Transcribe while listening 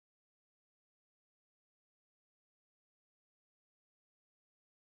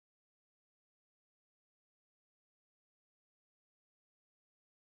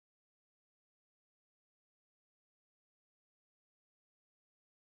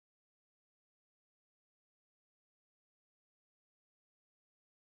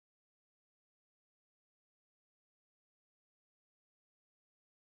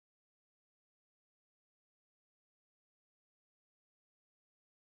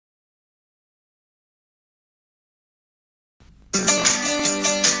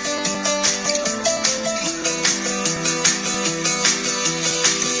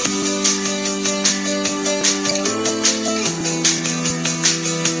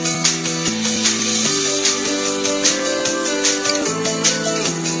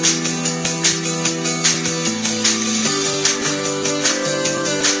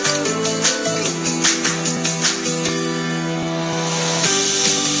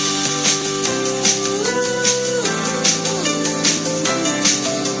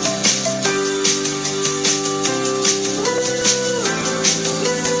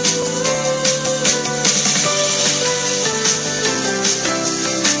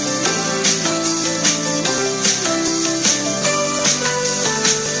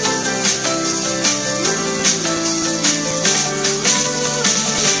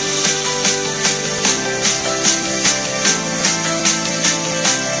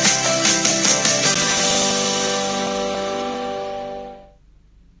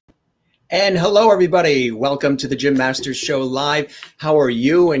And hello, everybody. Welcome to the Jim Masters Show Live. How are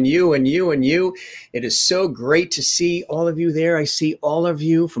you and you and you and you? It is so great to see all of you there. I see all of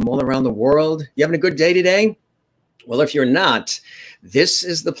you from all around the world. You having a good day today? Well, if you're not, this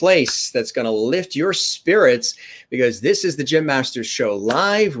is the place that's going to lift your spirits, because this is the Jim Masters Show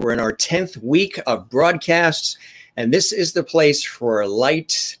Live. We're in our 10th week of broadcasts, and this is the place for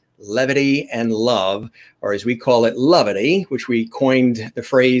light, levity, and love, or as we call it, lovity, which we coined the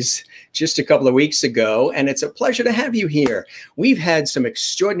phrase just a couple of weeks ago. And it's a pleasure to have you here. We've had some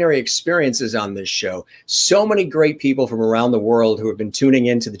extraordinary experiences on this show. So many great people from around the world who have been tuning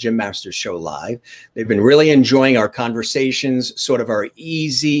into the Jim Masters Show Live. They've been really enjoying our conversations, sort of our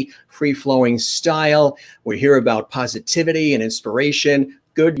easy, free-flowing style. We hear about positivity and inspiration,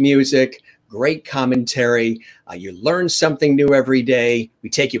 good music, great commentary. You learn something new every day. We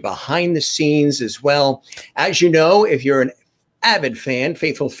take you behind the scenes as well. As you know, if you're an avid fan,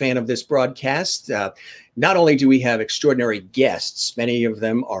 faithful fan of this broadcast, not only do we have extraordinary guests, many of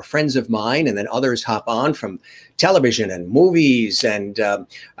them are friends of mine, and then others hop on from television and movies and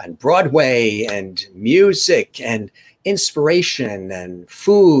Broadway and music and inspiration and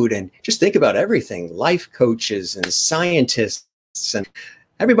food, and just think about everything, life coaches and scientists and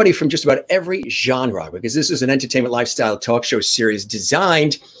everybody from just about every genre, because this is an entertainment lifestyle talk show series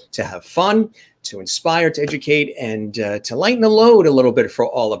designed to have fun, to inspire, to educate, and to lighten the load a little bit for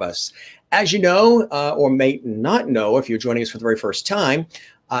all of us. As you know, or may not know if you're joining us for the very first time,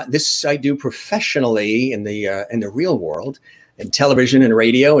 this I do professionally in the real world, in television and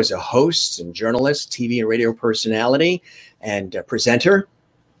radio, as a host and journalist, TV and radio personality, and presenter,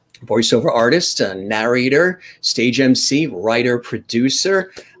 voiceover artist, a narrator, stage MC, writer,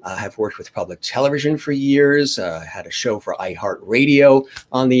 producer. Have worked with public television for years, had a show for iHeartRadio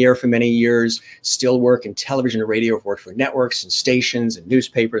on the air for many years, still work in television and radio. I've worked for networks and stations and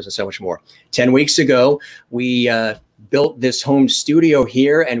newspapers and so much more. 10 weeks ago, we built this home studio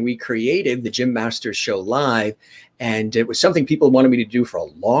here, and we created the Jim Masters Show Live. And it was something people wanted me to do for a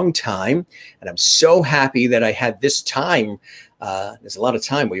long time. And I'm so happy that I had this time. There's a lot of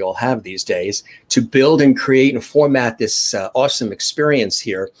time we all have these days to build and create and format this awesome experience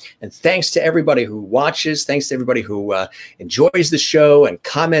here. And thanks to everybody who watches, thanks to everybody who enjoys the show and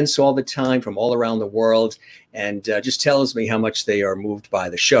comments all the time from all around the world, and just tells me how much they are moved by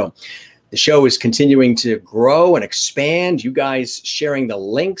the show. The show is continuing to grow and expand. You guys sharing the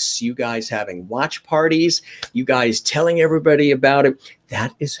links, you guys having watch parties, you guys telling everybody about it.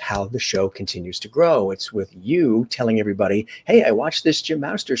 That is how the show continues to grow. It's with you telling everybody, hey, I watched this Jim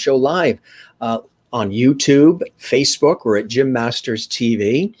Masters Show Live on YouTube, Facebook. We're at Jim Masters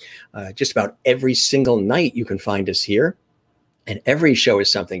TV. Just about every single night you can find us here. And every show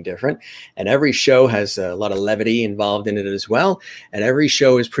is something different. And every show has a lot of levity involved in it as well. And every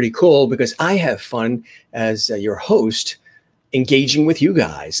show is pretty cool because I have fun as your host engaging with you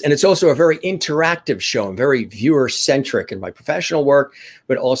guys. And it's also a very interactive show. I'm very viewer-centric in my professional work,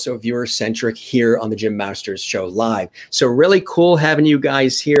 but also viewer-centric here on the Jim Masters Show Live. So really cool having you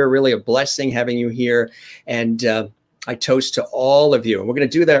guys here. Really a blessing having you here. And I toast to all of you. And we're going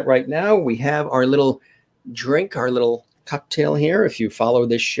to do that right now. We have our little drink, our little cocktail here. If you follow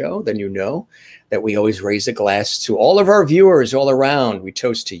this show, then you know that we always raise a glass to all of our viewers all around. We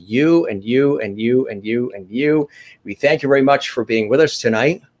toast to you and you and you and you and you. We thank you very much for being with us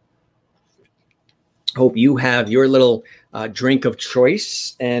tonight. Hope you have your little drink of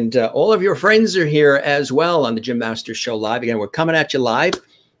choice, and all of your friends are here as well on the Jim Masters Show Live. Again, we're coming at you live.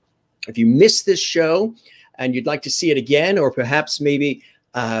 If you missed this show and you'd like to see it again, or perhaps maybe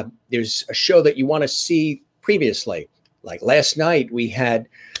there's a show that you want to see previously, like last night, we had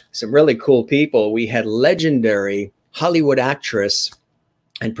some really cool people. We had legendary Hollywood actress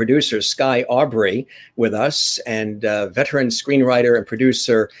and producer Sky Aubrey with us, and veteran screenwriter and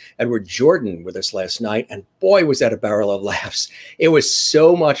producer Edward Jordan with us last night. And boy, was that a barrel of laughs. It was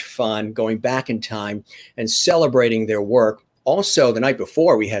so much fun going back in time and celebrating their work. Also, the night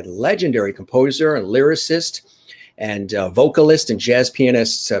before, we had legendary composer and lyricist and vocalist and jazz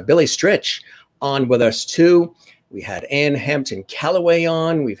pianist Billy Stritch on with us too. We had Ann Hampton Calloway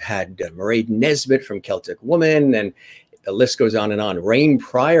on. We've had Mairead Nesbitt from Celtic Woman, and the list goes on and on. Rain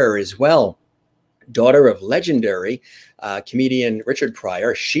Pryor as well, daughter of legendary comedian Richard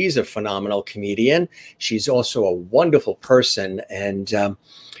Pryor. She's a phenomenal comedian. She's also a wonderful person, and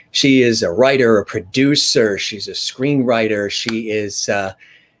she is a writer, a producer. She's a screenwriter. She is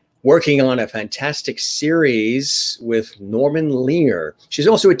working on a fantastic series with Norman Lear. She's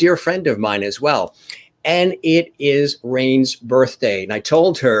also a dear friend of mine as well. And it is Rain's birthday. And I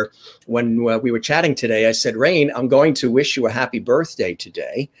told her when we were chatting today, I said, Rain, I'm going to wish you a happy birthday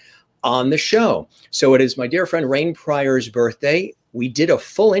today on the show. So it is my dear friend Rain Pryor's birthday. We did a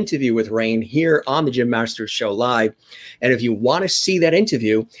full interview with Rain here on the Jim Masters Show Live. And if you want to see that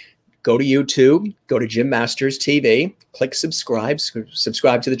interview, go to YouTube, go to Jim Masters TV, click subscribe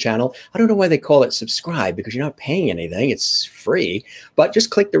to the channel. I don't know why they call it subscribe, because you're not paying anything. It's free, but just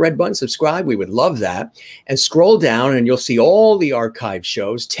click the red button, subscribe. We would love that. And scroll down and you'll see all the archive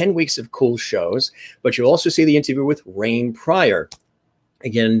shows, 10 weeks of cool shows, but you'll also see the interview with Rain Pryor.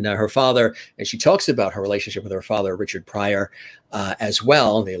 Again, her father, and she talks about her relationship with her father, Richard Pryor, as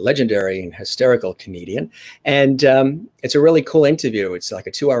well, the legendary and hysterical comedian. And it's a really cool interview. It's like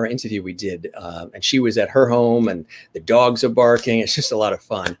a 2-hour interview we did. And she was at her home and the dogs are barking. It's just a lot of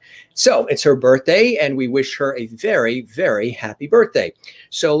fun. So it's her birthday, and we wish her a very, very happy birthday.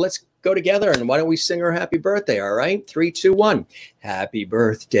 So let's go together, and why don't we sing her happy birthday? All right, 3, 2, 1. Happy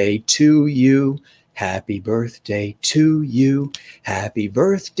birthday to you. Happy birthday to you. Happy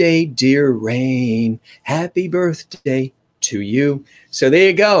birthday, dear Rain. Happy birthday to you. So there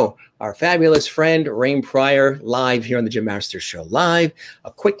you go. Our fabulous friend, Rain Pryor, live here on the Jim Masters Show Live.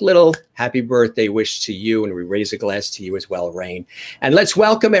 A quick little happy birthday wish to you, and we raise a glass to you as well, Rain. And let's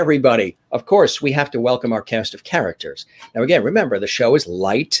welcome everybody. Of course, we have to welcome our cast of characters. Now, again, remember, the show is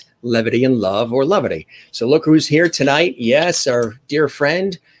light, levity, and love, or levity. So look who's here tonight. Yes, our dear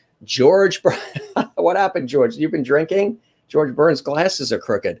friend, George. What happened, George? You've been drinking? George Burns' glasses are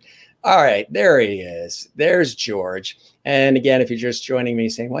crooked. All right, there he is. There's George. And again, if you're just joining me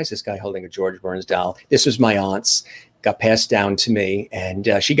saying, why is this guy holding a George Burns doll? This was my aunt's, got passed down to me. And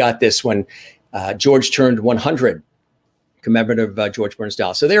she got this when George turned 100, commemorative George Burns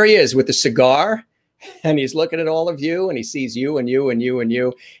doll. So there he is with the cigar. And he's looking at all of you, and he sees you and you and you and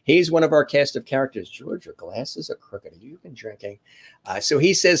you. He's one of our cast of characters. George, your glasses are crooked. Have you been drinking? So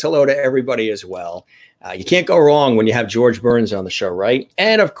he says hello to everybody as well. You can't go wrong when you have George Burns on the show, right?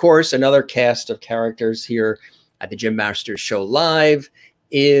 And of course, another cast of characters here at the Jim Masters Show Live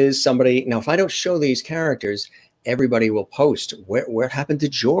is somebody. Now, if I don't show these characters, everybody will post, where happened to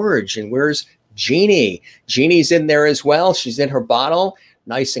George? And where's Jeannie? Jeannie's in there as well. She's in her bottle.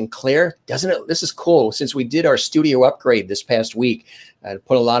 Nice and clear. Doesn't it? This is cool. Since we did our studio upgrade this past week,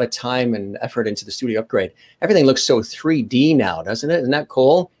 put a lot of time and effort into the studio upgrade. Everything looks so 3D now, doesn't it? Isn't that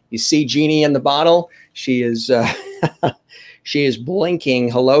cool? You see Jeannie in the bottle. She is she is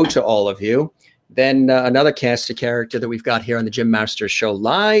blinking hello to all of you. Then another cast of character that we've got here on the Jim Masters Show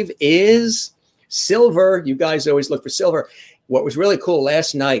Live is Silver. You guys always look for Silver. What was really cool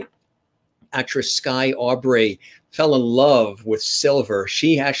last night, actress Sky Aubrey fell in love with Silver.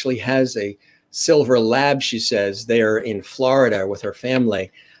 She actually has a Silver lab, she says, there in Florida with her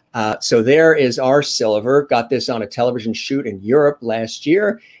family. So there is our Silver. Got this on a television shoot in Europe last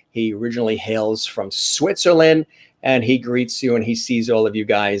year. He originally hails from Switzerland, and he greets you, and he sees all of you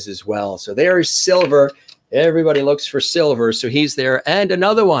guys as well. So there's Silver. Everybody looks for Silver. So he's there. And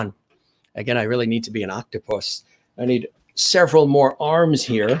another one. Again, I really need to be an octopus. I need several more arms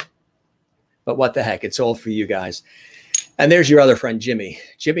here. But what the heck, it's all for you guys. And there's your other friend, Jimmy.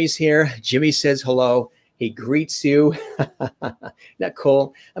 Jimmy's here. Jimmy says hello. He greets you. Isn't that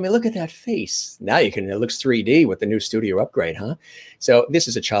cool? I mean, look at that face. Now you can, it looks 3D with the new studio upgrade, huh? So this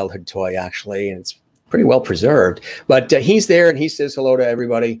is a childhood toy, actually, and it's pretty well preserved. But he's there, and he says hello to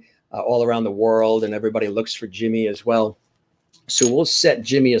everybody all around the world, and everybody looks for Jimmy as well. So we'll set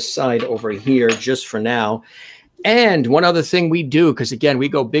Jimmy aside over here just for now. And one other thing we do, because again, we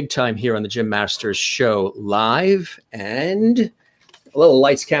go big time here on the Jim Masters Show Live, and a little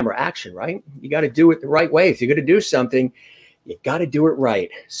lights, camera, action, right? You got to do it the right way. If you're going to do something, you got to do it right.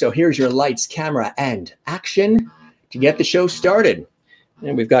 So here's your lights, camera, and action to get the show started.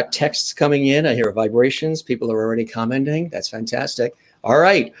 And we've got texts coming in. I hear vibrations. People are already commenting. That's fantastic. All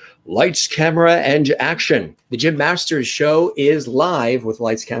right. Lights, camera, and action. The Jim Masters Show is live with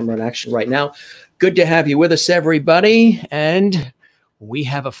lights, camera, and action right now. Good to have you with us, everybody. And we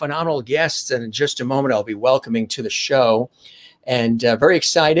have a phenomenal guest. And in just a moment, I'll be welcoming to the show. And very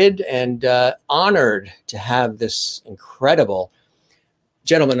excited and honored to have this incredible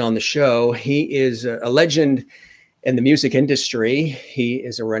gentleman on the show. He is a legend in the music industry. He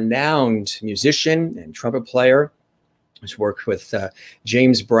is a renowned musician and trumpet player. He's worked with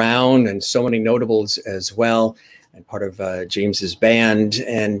James Brown and so many notables as well, and part of James's band.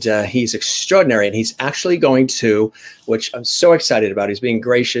 And he's extraordinary. And he's actually going to, which I'm so excited about, he's being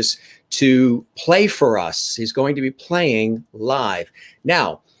gracious to play for us. He's going to be playing live.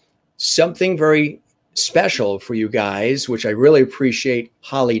 Now, something very special for you guys, which I really appreciate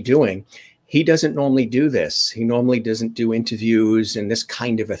Hollie doing. He doesn't normally do this. He normally doesn't do interviews and this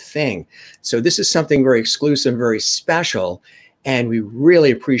kind of a thing. So this is something very exclusive, very special. And we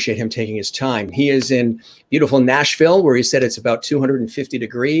really appreciate him taking his time. He is in beautiful Nashville, where he said it's about 250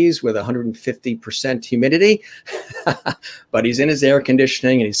 degrees with 150% humidity. But he's in his air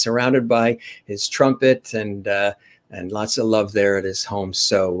conditioning and he's surrounded by his trumpet and lots of love there at his home.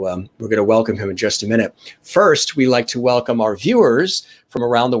 So we're going to welcome him in just a minute. First, we like to welcome our viewers from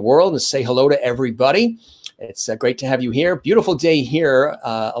around the world and say hello to everybody. It's great to have you here. Beautiful day here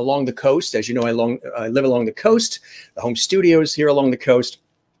along the coast. As you know, I live along the coast. The home studio is here along the coast.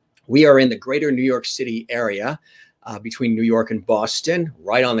 We are in the greater New York City area between New York and Boston,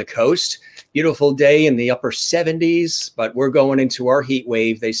 right on the coast. Beautiful day in the upper 70s, but we're going into our heat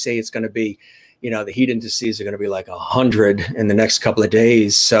wave. They say it's going to be, you know, the heat indices are going to be like 100 in the next couple of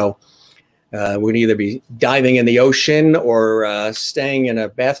days. So we'd either be diving in the ocean or staying in a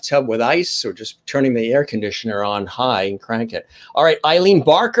bathtub with ice or just turning the air conditioner on high and crank it. All right, Eileen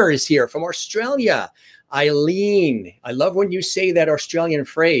Barker is here from Australia. Eileen, I love when you say that Australian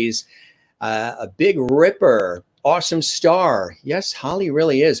phrase, a big ripper, awesome star. Yes, Hollie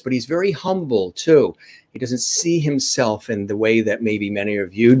really is, but he's very humble too. He doesn't see himself in the way that maybe many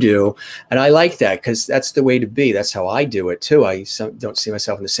of you do. And I like that because that's the way to be. That's how I do it too. I don't see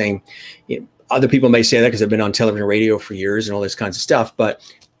myself in the same, you know, other people may say that because I've been on television, radio for years and all this kinds of stuff, but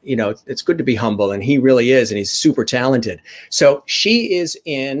you know, it's good to be humble, and he really is, and he's super talented. So she's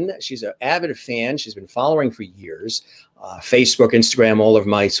an avid fan. She's been following for years, Facebook, Instagram, all of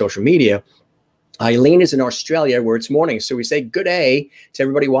my social media. Eileen is in Australia where it's morning. So we say good day to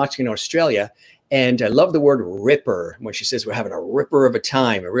everybody watching in Australia. And I love the word ripper when she says we're having a ripper of a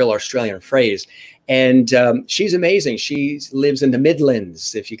time, a real Australian phrase. And she's amazing. She lives in the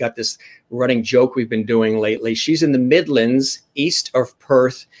Midlands. If you got this running joke we've been doing lately, she's in the Midlands, east of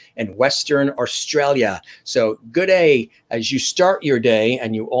Perth and Western Australia. So good day as you start your day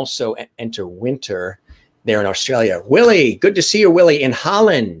and you also enter winter there in Australia. Willie, good to see you, Willie, in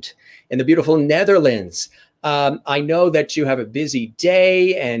Holland, in the beautiful Netherlands. I know that you have a busy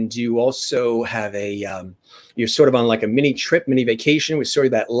day and you also have you're sort of on like a mini trip, mini vacation. We saw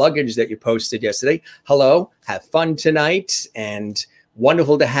that luggage that you posted yesterday. Hello, have fun tonight and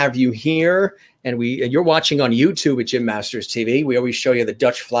wonderful to have you here. And you're watching on YouTube at Jim Masters TV. We always show you the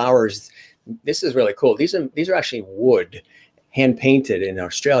Dutch flowers. This is really cool. These are actually wood, hand painted in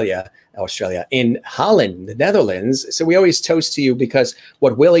Australia, in Holland, the Netherlands. So we always toast to you because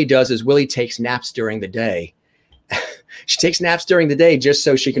what Willie does is Willie takes naps during the day. She takes naps during the day just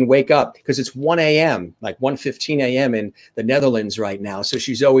so she can wake up because it's 1 a.m., like 1:15 a.m. in the Netherlands right now. So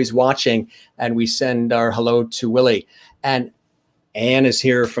she's always watching, and we send our hello to Willie. And Anne is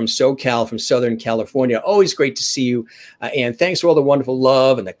here from SoCal, from Southern California. Always great to see you, Anne. Thanks for all the wonderful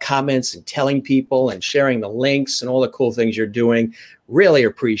love and the comments and telling people and sharing the links and all the cool things you're doing. Really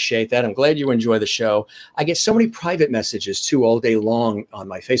appreciate that. I'm glad you enjoy the show. I get so many private messages too all day long on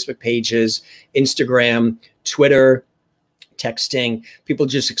my Facebook pages, Instagram, Twitter, texting, people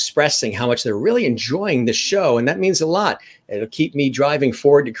just expressing how much they're really enjoying the show. And that means a lot. It'll keep me driving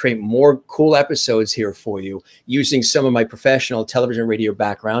forward to create more cool episodes here for you, using some of my professional television radio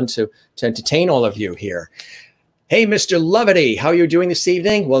background to entertain all of you here. Hey, Mr. Lovety, how are you doing this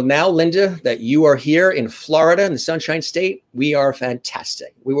evening? Well, now, Linda, that you are here in Florida, in the Sunshine State, we are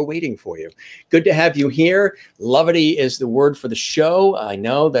fantastic. We were waiting for you. Good to have you here. Lovety is the word for the show. I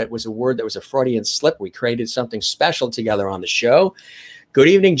know that was a word that was a Freudian slip. We created something special together on the show. Good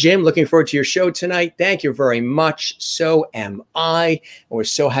evening, Jim. Looking forward to your show tonight. Thank you very much. So am I. And we're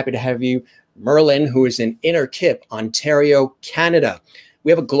so happy to have you. Merlin, who is in Innerkip, Ontario, Canada.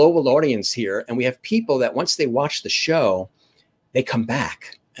 We have a global audience here, and we have people that once they watch the show, they come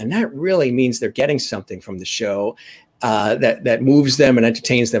back. And that really means they're getting something from the show. that moves them and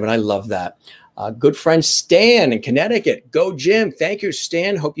entertains them. And I love that. Good friend Stan in Connecticut. Go Jim. Thank you,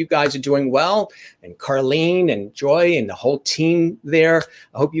 Stan. Hope you guys are doing well. And Carlene and Joy and the whole team there.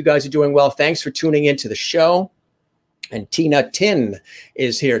 I hope you guys are doing well. Thanks for tuning into the show. And Tina Tin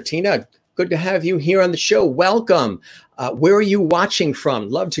is here. Tina, good to have you here on the show. Welcome. Where are you watching from?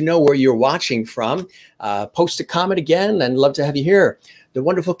 Love to know where you're watching from. Post a comment again and love to have you here. The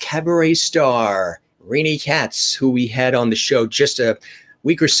wonderful cabaret star, Renee Katz, who we had on the show just a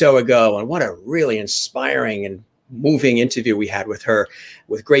week or so ago. And what a really inspiring and moving interview we had with her,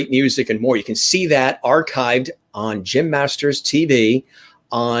 with great music and more. You can see that archived on Jim Masters TV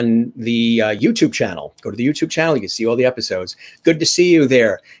on the YouTube channel. Go to the YouTube channel. You can see all the episodes. Good to see you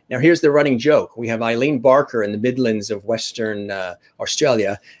there. Now, here's the running joke. We have Eileen Barker in the Midlands of Western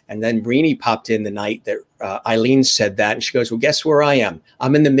Australia. And then Renee popped in the night that Eileen said that. And she goes, well, guess where I am?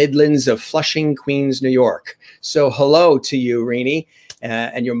 I'm in the Midlands of Flushing, Queens, New York. So hello to you, Renee.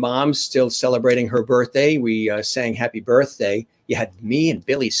 And your mom's still celebrating her birthday. We sang happy birthday. You had me and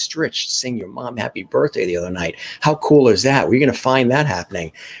Billy Stritch sing your mom happy birthday the other night. How cool is that? We're going to find that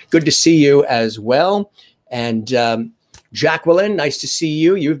happening. Good to see you as well. And Jacqueline, nice to see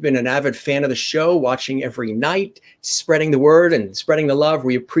you. You've been an avid fan of the show, watching every night, spreading the word and spreading the love.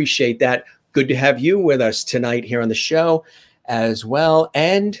 We appreciate that. Good to have you with us tonight here on the show as well.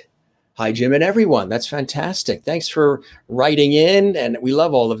 And hi, Jim and everyone. That's fantastic. Thanks for writing in. And we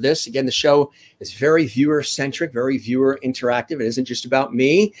love all of this. Again, the show is very viewer-centric, very viewer interactive. It isn't just about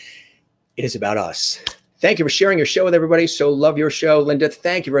me. It is about us. Thank you for sharing your show with everybody. So love your show, Linda.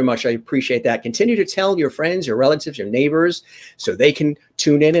 Thank you very much. I appreciate that. Continue to tell your friends, your relatives, your neighbors, so they can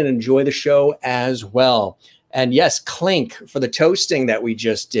tune in and enjoy the show as well. And yes, Clink for the toasting that we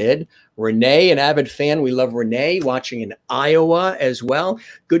just did. Renee, an avid fan. We love Renee, watching in Iowa as well.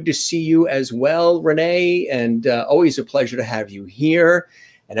 Good to see you as well, Renee. And always a pleasure to have you here.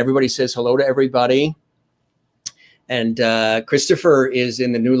 And everybody says hello to everybody. And Christopher is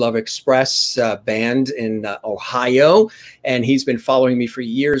in the New Love Express band in Ohio. And he's been following me for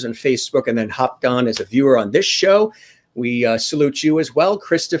years on Facebook and then hopped on as a viewer on this show. We salute you as well,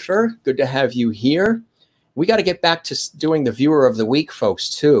 Christopher. Good to have you here. We got to get back to doing the viewer of the week, folks,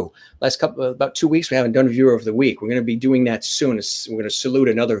 too. About 2 weeks, we haven't done a viewer of the week. We're going to be doing that soon. We're going to salute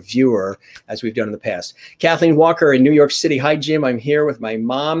another viewer as we've done in the past. Kathleen Walker in New York City. Hi, Jim. I'm here with my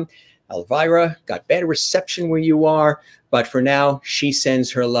mom, Elvira. Got bad reception where you are, but for now, she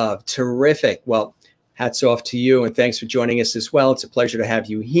sends her love. Terrific. Well, hats off to you, and thanks for joining us as well. It's a pleasure to have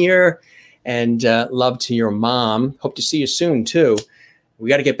you here, and love to your mom. Hope to see you soon, too. We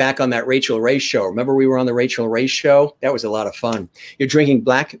got to get back on that Rachel Ray show. Remember we were on the Rachel Ray show? That was a lot of fun. You're drinking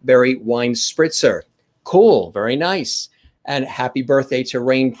blackberry wine spritzer. Cool. Very nice. And happy birthday to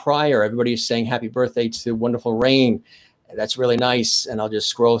Rain Pryor. Everybody is saying happy birthday to wonderful Rain. That's really nice. And I'll just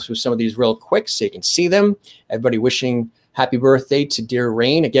scroll through some of these real quick so you can see them. Everybody wishing happy birthday to dear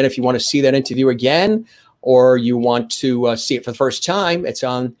Rain. Again, if you want to see that interview again, or you want to see it for the first time, it's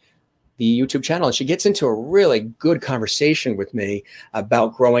on the YouTube channel. And she gets into a really good conversation with me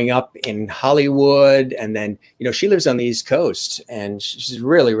about growing up in Hollywood. And then, you know, she lives on the East Coast and she's a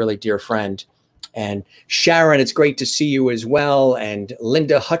really, really dear friend. And Sharon, it's great to see you as well. And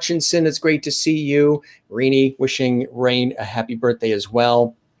Linda Hutchinson, it's great to see you. Renee, wishing Rain a happy birthday as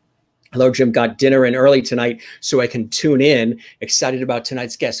well. Hello, Jim. Got dinner in early tonight so I can tune in. Excited about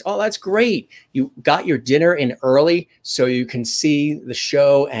tonight's guest. Oh, that's great. You got your dinner in early so you can see the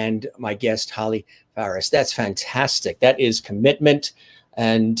show and my guest, Hollie Farris. That's fantastic. That is commitment.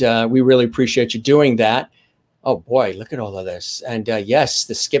 And we really appreciate you doing that. Oh, boy, look at all of this. And yes,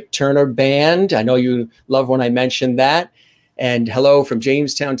 the Skip Turner Band. I know you love when I mention that. And hello from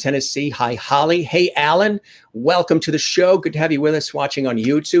Jamestown, Tennessee. Hi, Holly. Hey, Alan. Welcome to the show. Good to have you with us watching on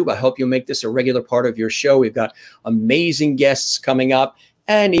YouTube. I hope you'll make this a regular part of your show. We've got amazing guests coming up.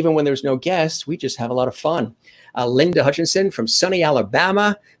 And even when there's no guests, we just have a lot of fun. Linda Hutchinson from sunny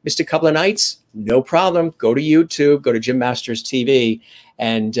Alabama. Missed a couple of nights. No problem. Go to YouTube. Go to Jim Masters TV.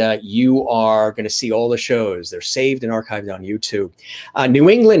 And you are going to see all the shows. They're saved and archived on YouTube. New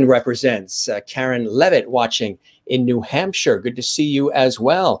England represents Karen Levitt watching in New Hampshire. Good to see you as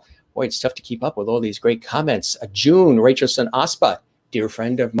well. Boy, it's tough to keep up with all these great comments. June, Rachelson Aspa, dear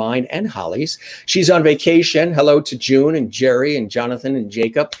friend of mine and Holly's. She's on vacation. Hello to June and Jerry and Jonathan and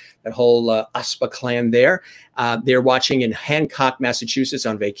Jacob, that whole Aspa clan there. They're watching in Hancock, Massachusetts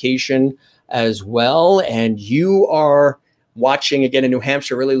on vacation as well. And you are watching again in New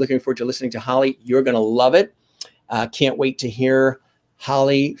Hampshire. Really looking forward to listening to Hollie. You're going to love it. Can't wait to hear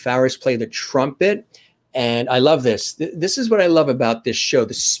Hollie Farris play the trumpet. And I love this. This is what I love about this show,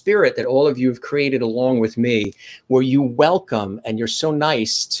 the spirit that all of you have created along with me, where you welcome and you're so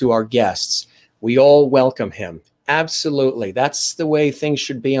nice to our guests. We all welcome him. Absolutely. That's the way things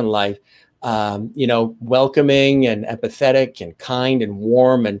should be in life. You know, welcoming and empathetic and kind and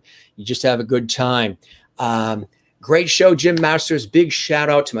warm, and you just have a good time. Great show, Jim Masters. Big shout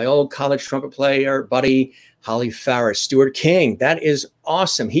out to my old college trumpet player buddy, Hollie Farris. Stuart King, that is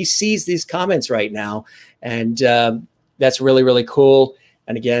awesome. He sees these comments right now, and that's really, really cool.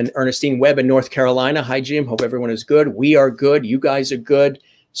 And again, Ernestine Webb in North Carolina. Hi, Jim. Hope everyone is good. We are good. You guys are good.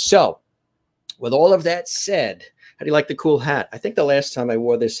 So with all of that said, how do you like the cool hat? I think the last time I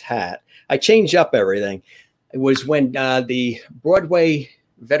wore this hat, I changed up everything. It was when the Broadway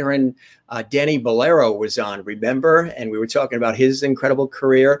veteran Danny Bolero was on, remember? And we were talking about his incredible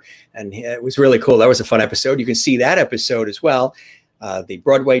career, and it was really cool. That was a fun episode. You can see that episode as well. The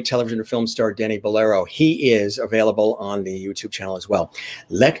Broadway television and film star Danny Bolero, he is available on the YouTube channel as well.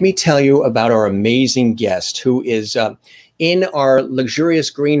 Let me tell you about our amazing guest who is in our luxurious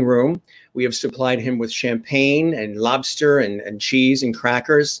green room. We have supplied him with champagne and lobster and cheese and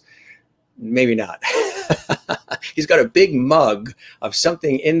crackers. Maybe not. He's got a big mug of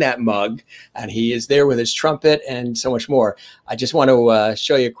something in that mug, and he is there with his trumpet and so much more. I just want to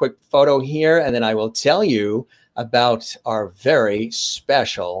show you a quick photo here, and then I will tell you about our very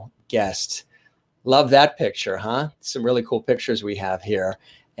special guest. Love that picture, huh? Some really cool pictures we have here.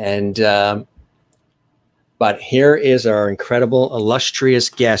 And but here is our incredible, illustrious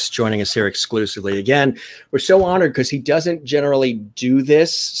guest joining us here exclusively. Again, we're so honored because he doesn't generally do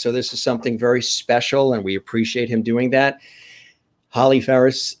this. So this is something very special, and we appreciate him doing that. Hollie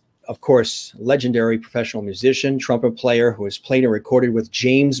Farris, of course, legendary professional musician, trumpet player who has played and recorded with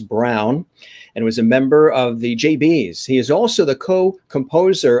James Brown and was a member of the JBs. He is also the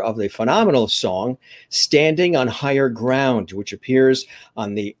co-composer of the phenomenal song, Standing on Higher Ground, which appears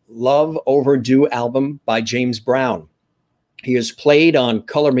on the Love Overdue album by James Brown. He has played on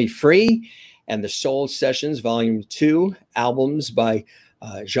Color Me Free and the Soul Sessions, Volume 2, albums by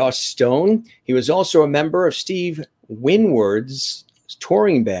Joss Stone. He was also a member of Steve Winwood's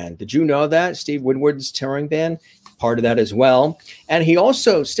touring band. Did you know that? Steve Winwood's touring band, part of that as well. And he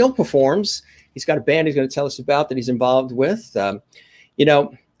also still performs. He's got a band he's going to tell us about that he's involved with. You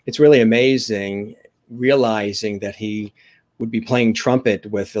know, it's really amazing realizing that he would be playing trumpet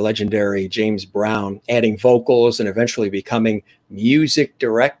with the legendary James Brown, adding vocals and eventually becoming music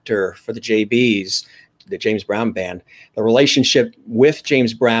director for the JBs, the James Brown Band. The relationship with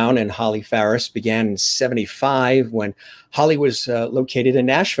James Brown and Hollie Farris began in '75 when Hollie was located in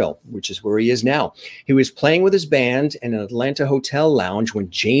Nashville, which is where he is now. He was playing with his band in an Atlanta hotel lounge when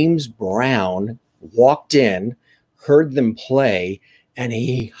James Brown walked in, heard them play, and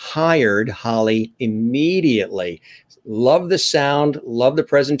he hired Hollie immediately. Loved the sound, loved the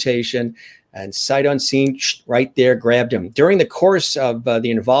presentation, and sight unseen, right there, grabbed him. During the course of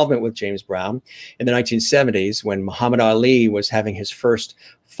the involvement with James Brown in the 1970s, when Muhammad Ali was having his first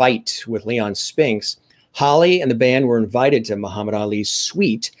fight with Leon Spinks, Hollie and the band were invited to Muhammad Ali's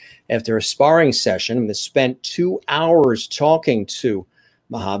suite after a sparring session, and they spent 2 hours talking to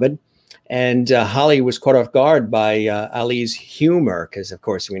Muhammad. And Hollie was caught off guard by Ali's humor, because, of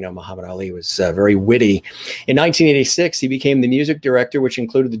course, we know Muhammad Ali was very witty. In 1986, he became the music director, which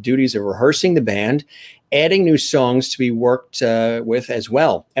included the duties of rehearsing the band, adding new songs to be worked with as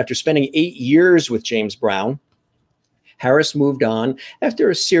well. After spending 8 years with James Brown, Harris moved on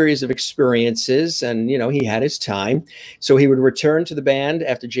after a series of experiences, and, you know, he had his time. So he would return to the band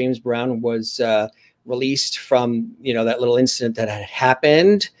after James Brown was released from, you know, that little incident that had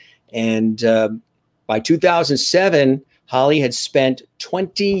happened. And by 2007, Hollie had spent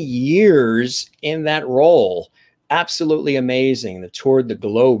 20 years in that role. Absolutely amazing. They toured the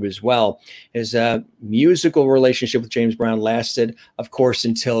globe as well. His musical relationship with James Brown lasted, of course,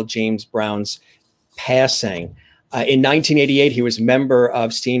 until James Brown's passing. In 1988, he was a member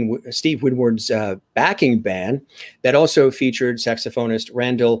of Steve Winwood's backing band that also featured saxophonist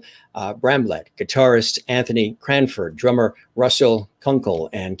Randall Bramblett, guitarist Anthony Cranford, drummer Russell Kunkel,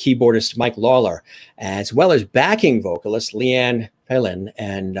 and keyboardist Mike Lawler, as well as backing vocalist Leanne Phelan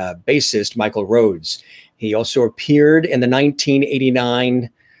and bassist Michael Rhodes. He also appeared in the 1989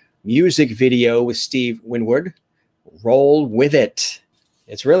 music video with Steve Winwood, Roll With It.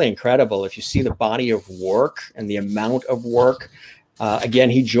 It's really incredible if you see the body of work and the amount of work. Again,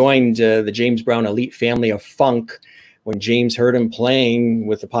 he joined the James Brown elite family of funk when James heard him playing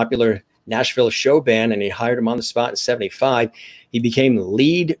with the popular Nashville show band, and he hired him on the spot in '75. He became the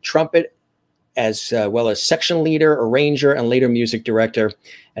lead trumpet as well as section leader, arranger, and later music director,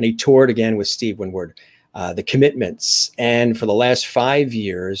 and he toured again with Steve Winwood. The Commitments, and for the last 5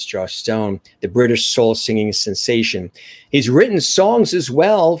 years, Josh Stone, the British soul singing sensation. He's written songs as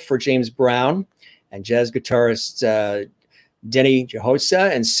well for James Brown and jazz guitarist Denny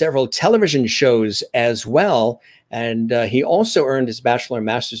Jahosa, and several television shows as well. And he also earned his bachelor and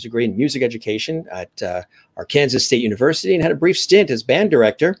master's degree in music education at Arkansas State University, and had a brief stint as band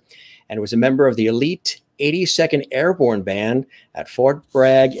director, and was a member of the elite 82nd Airborne Band at Fort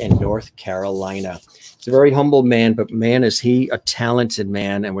Bragg in North Carolina. He's a very humble man, but man, is he a talented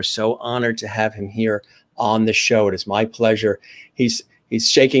man, and we're so honored to have him here on the show. It is my pleasure. He's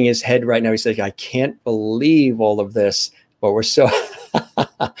shaking his head right now. He's like, I can't believe all of this, but we're so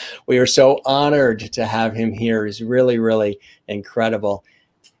we are so honored to have him here. He's really, really incredible.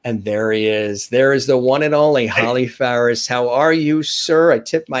 And there he is. There is the one and only Hollie Farris. How are you, sir? I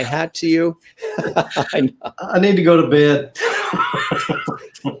tip my hat to you. I need to go to bed.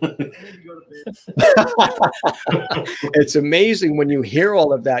 It's amazing when you hear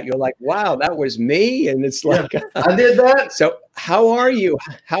all of that. You're like, wow, that was me. And it's like, yeah, I did that. So how are you?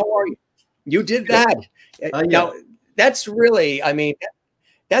 How are you? You did that. Yeah. Now, that's really, I mean,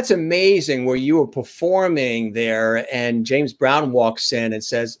 that's amazing where you were performing there and James Brown walks in and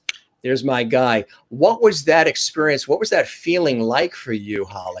says, there's my guy. What was that experience? What was that feeling like for you,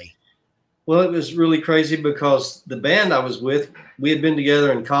 Hollie? Well, it was really crazy because the band I was with, we had been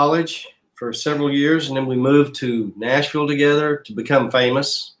together in college for several years, and then we moved to Nashville together to become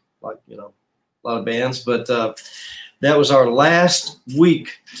famous, like, you know, a lot of bands. But that was our last week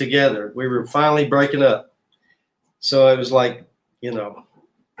together. We were finally breaking up. So it was like, you know,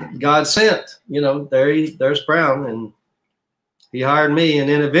 God sent, you know, there's Brown, and he hired me. And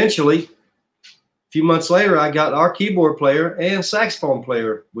then eventually, a few months later, I got our keyboard player and saxophone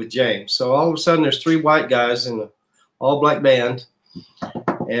player with James. So all of a sudden, there's 3 white guys in an all-black band.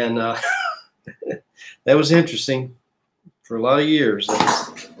 And that was interesting for a lot of years.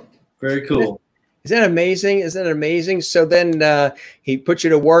 That's very cool. Is that amazing? Is that amazing? So then he put you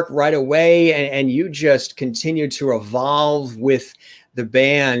to work right away, and you just continued to evolve with the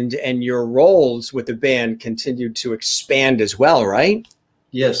band, and your roles with the band continued to expand as well, right?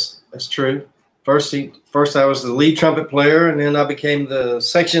 Yes, that's true. First I was the lead trumpet player, and then I became the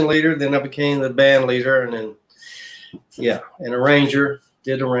section leader. Then I became the band leader, and then, yeah, an arranger.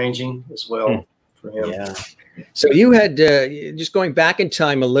 Did arranging as well for him. Yeah. So you had, just going back in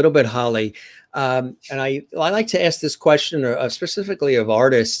time a little bit, Hollie, and I like to ask this question specifically of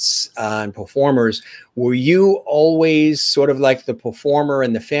artists and performers. Were you always sort of like the performer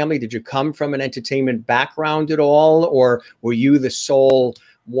in the family? Did you come from an entertainment background at all, or were you the sole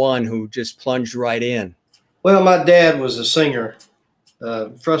one who just plunged right in? Well, my dad was a singer,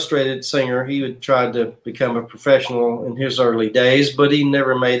 frustrated singer. He had tried to become a professional in his early days, but he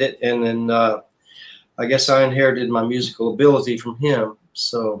never made it. And then I guess I inherited my musical ability from him.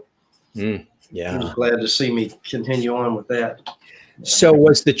 So yeah, he was glad to see me continue on with that. So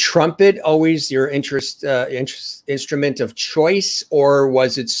was the trumpet always your instrument of choice, or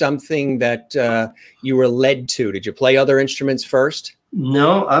was it something that you were led to? Did you play other instruments first?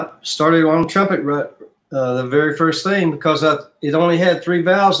 No, I started on trumpet the very first thing because it only had 3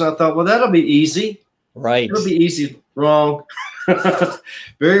 valves, and I thought, well, that'll be easy. Right. It'll be easy. Wrong.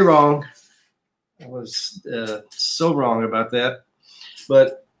 Very wrong. I was so wrong about that.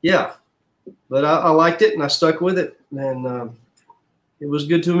 But yeah, but I liked it, and I stuck with it, and it was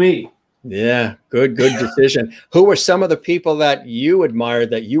good to me. Yeah, good decision. Who were some of the people that you admired,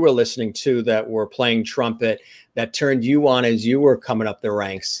 that you were listening to, that were playing trumpet, that turned you on as you were coming up the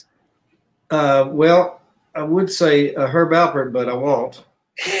ranks? Well, I would say Herb Alpert, but I won't.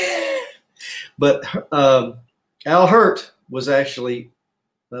 But Al Hurt was actually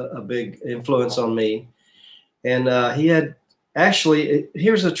a big influence on me. And he had actually, he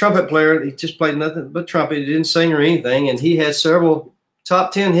was a trumpet player. He just played nothing but trumpet. He didn't sing or anything. And he had several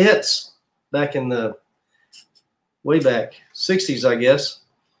top 10 hits back in the way back 60s, I guess.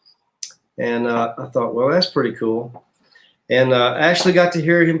 And I thought, well, that's pretty cool. And I actually got to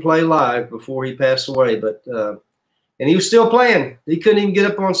hear him play live before he passed away. But and he was still playing. He couldn't even get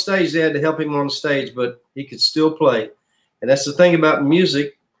up on stage. They had to help him on stage, but he could still play. And that's the thing about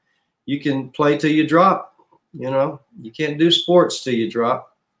music. You can play till you drop. You know, you can't do sports till you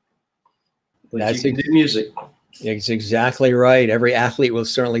drop. But you can do music. It's exactly right. Every athlete will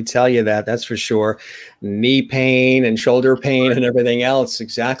certainly tell you that. That's for sure. Knee pain and shoulder pain and everything else.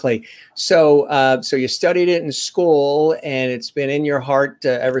 Exactly. So, so you studied it in school, and it's been in your heart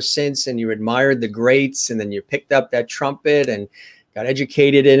ever since. And you admired the greats, and then you picked up that trumpet and got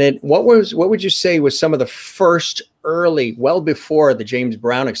educated in it. What would you say was some of the first early, well before the James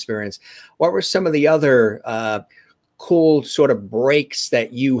Brown experience, what were some of the other cool sort of breaks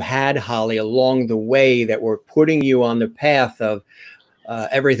that you had, Hollie, along the way that were putting you on the path of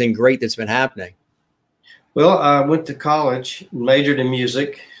everything great that's been happening? Well, I went to college, majored in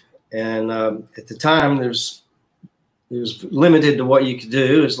music, and at the time it was limited to what you could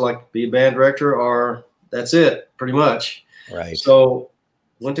do. It's like be a band director, or that's it, pretty much. Right. So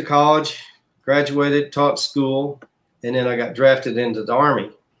went to college, graduated, taught school, and then I got drafted into the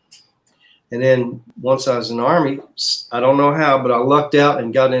Army. And then once I was in the Army, I don't know how, but I lucked out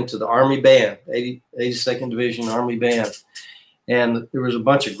and got into the Army band, 82nd Division Army band. And there was a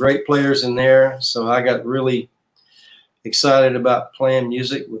bunch of great players in there. So I got really excited about playing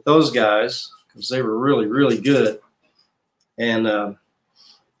music with those guys because they were really, really good. And then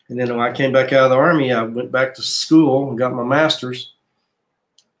when I came back out of the Army, I went back to school and got my master's.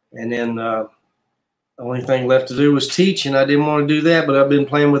 And then the only thing left to do was teach, and I didn't want to do that, but I've been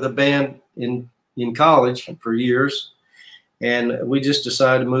playing with a band in college for years, and we just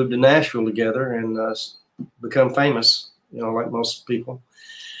decided to move to Nashville together and become famous, like most people.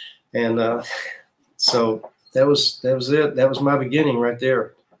 And so that was it. That was my beginning right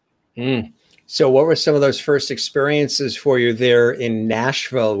there. So what were some of those first experiences for you there in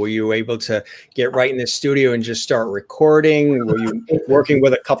Nashville? Were you able to get right in the studio and just start recording? Were you working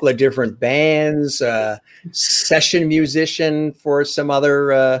with a couple of different bands, session musician for some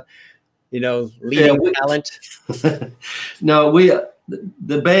other, leading talent? No,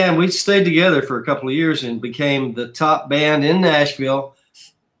 the band, we stayed together for a couple of years and became the top band in Nashville.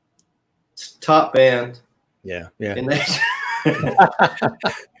 Top band. Yeah. In Nashville.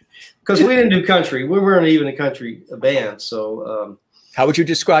 Because we didn't do country. We weren't even a country band. So how would you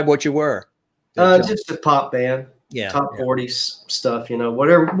describe what you were? Just a pop band. Yeah. Top 40s stuff,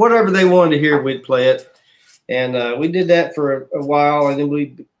 whatever they wanted to hear, we'd play it. And we did that for a while, and then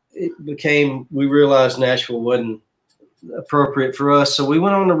we realized Nashville wasn't appropriate for us. So we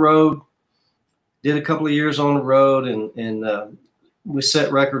went on the road, did a couple of years on the road, and we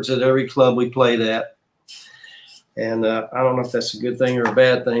set records at every club we played at. And I don't know if that's a good thing or a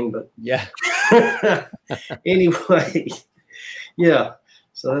bad thing, but yeah. Anyway, yeah.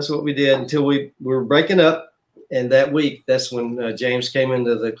 So that's what we did until we were breaking up. And that week, that's when James came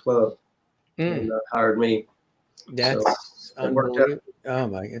into the club and hired me. That's unbelievable. Oh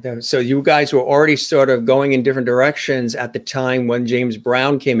my God. So you guys were already sort of going in different directions at the time when James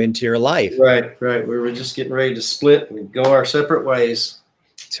Brown came into your life. Right. We were just getting ready to split and go our separate ways.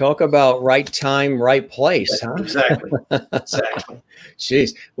 Talk about right time, right place, huh? Exactly.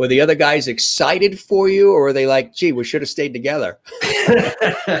 Jeez. Were the other guys excited for you, or were they like, gee, we should have stayed together?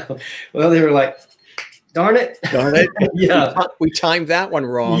 Well, they were like, darn it. Yeah. We timed that one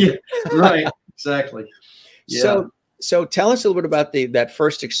wrong. Yeah, right. Exactly. Yeah. So tell us a little bit about that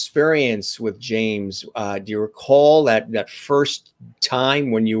first experience with James. Do you recall that first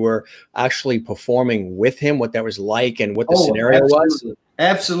time when you were actually performing with him, what that was like and what the scenario was?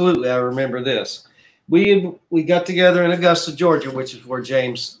 Absolutely. I remember this. We got together in Augusta, Georgia, which is where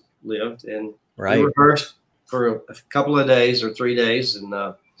James lived. And we rehearsed for a couple of days or 3 days and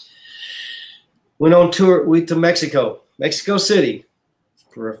went on tour to Mexico City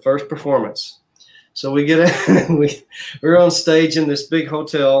for our first performance. So we we're on stage in this big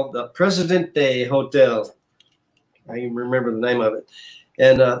hotel, the Presidente Hotel. I even remember the name of it.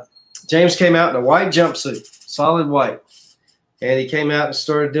 And James came out in a white jumpsuit, solid white. And he came out and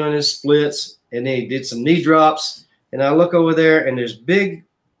started doing his splits. And then he did some knee drops. And I look over there, and there's big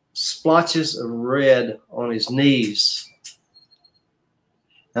splotches of red on his knees.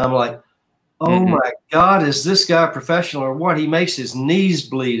 And I'm like, oh, my God, is this guy a professional or what? He makes his knees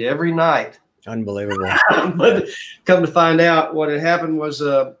bleed every night. Unbelievable. But come to find out, what had happened was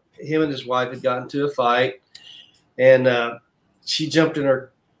him and his wife had gotten into a fight. And she jumped in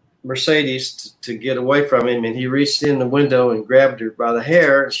her Mercedes to get away from him, and he reached in the window and grabbed her by the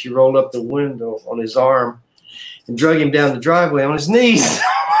hair, and she rolled up the window on his arm and drug him down the driveway on his knees.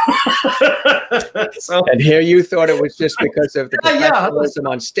 And here you thought it was just because of the professionalism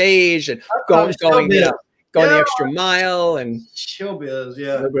on stage and going the extra mile and showbiz, a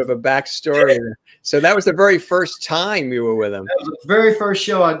little bit of a backstory. So that was the very first time you were with him. That was the very first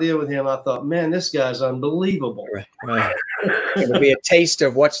show I did with him. I thought, man, this guy's unbelievable. Right. It'll be a taste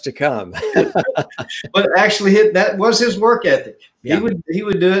of what's to come. But actually, that was his work ethic. Yeah. He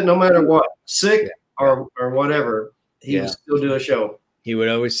would do it no matter what, sick or whatever. He would still do a show. He would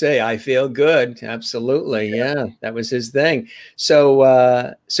always say, "I feel good." Absolutely. Yeah, that was his thing.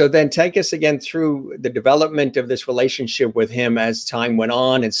 So, so then take us again through the development of this relationship with him as time went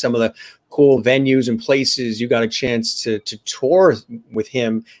on, and some of the cool venues and places you got a chance to tour with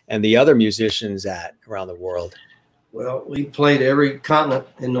him and the other musicians at around the world. Well, we played every continent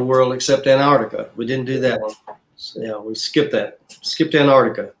in the world except Antarctica. We didn't do that one. So, yeah, we skipped that. Skipped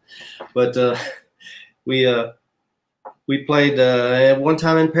Antarctica. But we played at one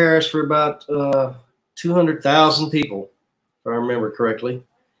time in Paris for about 200,000 people, if I remember correctly,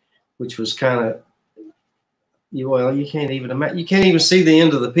 which was kind of, well, you can't even imagine. You can't even see the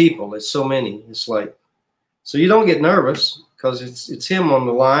end of the people. It's so many. It's like, so you don't get nervous because it's him on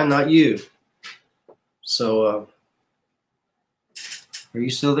the line, not you. So, are you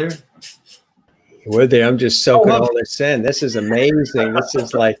still there? We're there. I'm just soaking all this in. This is amazing. This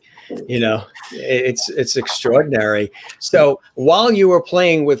is like, you know, it's extraordinary. So while you were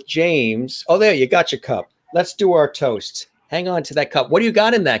playing with James, oh, there, you got your cup. Let's do our toast. Hang on to that cup. What do you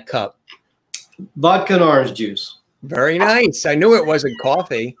got in that cup? Vodka and orange juice. Very nice. I knew it wasn't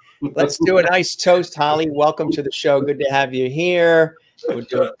coffee. Let's do a nice toast, Hollie. Welcome to the show. Good to have you here. We'll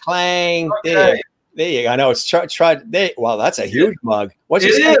do a clang. Okay. There you go. I know it's tried. Well, that's a huge mug. What's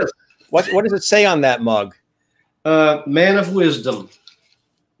it say? What does it say on that mug? Man of wisdom.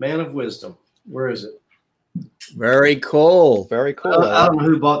 Man of wisdom. Where is it? Very cool. Very cool. I don't know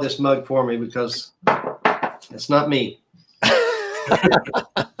who bought this mug for me because it's not me.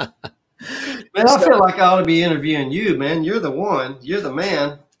 Man, I feel like I ought to be interviewing you, man. You're the one. You're the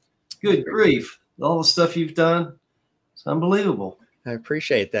man. Good grief. All the stuff you've done. It's unbelievable. I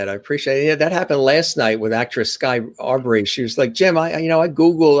appreciate that. I appreciate it. Yeah, that happened last night with actress Sky Aubrey. She was like, Jim, I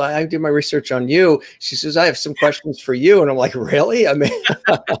Googled, I did my research on you. She says, I have some questions for you. And I'm like, really? I mean,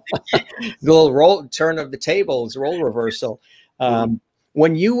 the little turn of the tables, role reversal.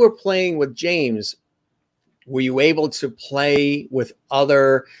 When you were playing with James, were you able to play with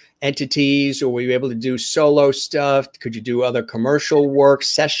other entities, or were you able to do solo stuff? Could you do other commercial work,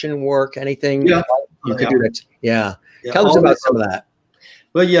 session work, anything? Yeah. You could do that. Yeah. Tell us about some of that.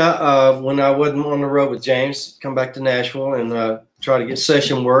 Well, yeah, when I wasn't on the road with James, come back to Nashville and try to get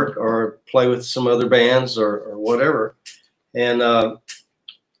session work or play with some other bands or whatever. And I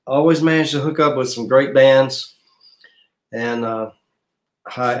always managed to hook up with some great bands. And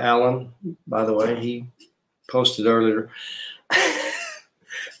hi, Alan, by the way, he posted earlier.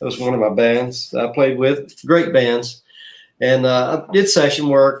 That was one of my bands I played with, great bands. And I did session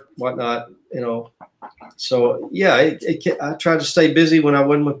work, whatnot, you know. So, yeah, I tried to stay busy when I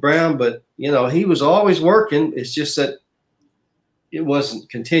wasn't with Brown, but, you know, he was always working. It's just that it wasn't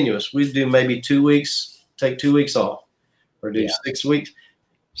continuous. We'd do maybe 2 weeks, take 2 weeks off, or do 6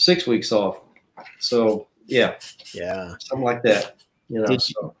 weeks off. So, yeah, something like that, you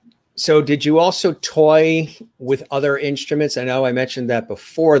know. So did you also toy with other instruments? I know I mentioned that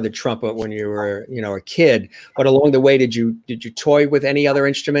before, the trumpet, when you were, you know, a kid, but along the way, did you toy with any other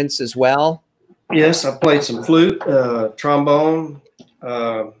instruments as well? Yes, I played some flute, trombone,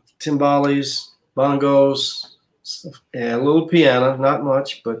 timbales, bongos, and a little piano. Not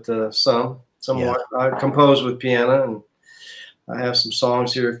much, but somewhat. Yeah. I compose with piano, and I have some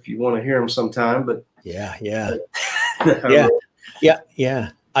songs here if you want to hear them sometime. But yeah.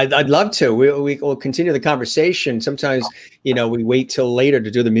 I'd love to. We'll continue the conversation. Sometimes, you know, we wait till later to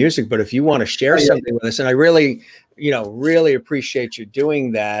do the music, but if you want to share something with us, and I really, you know, really appreciate you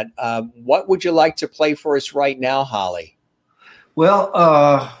doing that. What would you like to play for us right now, Hollie? Well,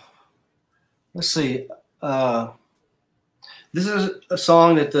 let's see. This is a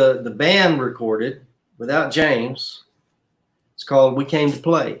song that the band recorded without James. It's called "We Came to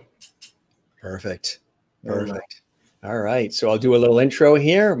Play." Perfect. All right, so I'll do a little intro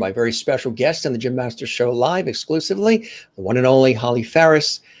here. My very special guest on the Jim Masters Show live exclusively, the one and only Hollie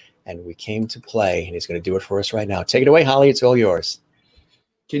Farris, and we came to play, and he's going to do it for us right now. Take it away, Hollie. It's all yours.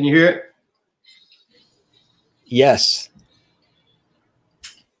 Can you hear it? Yes.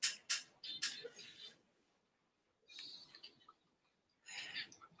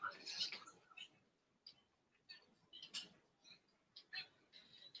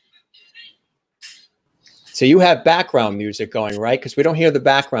 So you have background music going, right? Because we don't hear the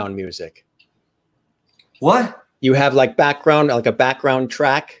background music. What? You have like background, like a background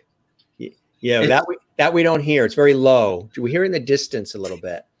track? Yeah, that we don't hear. It's very low. Do we hear in the distance a little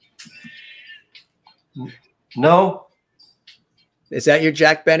bit? No. Is that your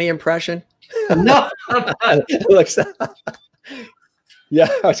Jack Benny impression? No. Looks. Yeah,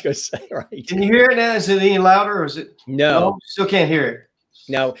 I was going to say, right. Can you hear it now? Is it any louder, or is it? No. Still can't hear it.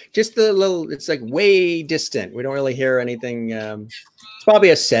 No, just the little, it's like way distant. We don't really hear anything. probably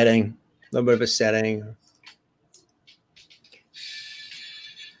a setting, a little bit of a setting.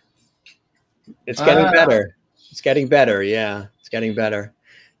 It's getting better. It's getting better. Yeah, it's getting better.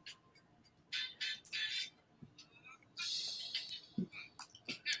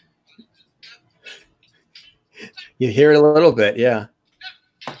 You hear it a little bit, yeah.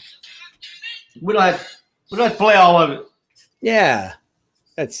 We don't have to play all of it. Yeah,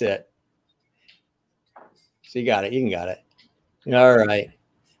 that's it. So you got it. You can got it. All right.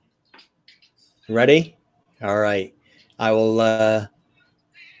 Ready? All right. I will.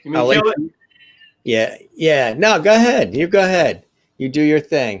 You mean kill it? Yeah. Yeah. No, go ahead. You go ahead. You do your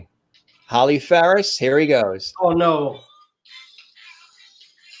thing. Hollie Farris. Here he goes. Oh no.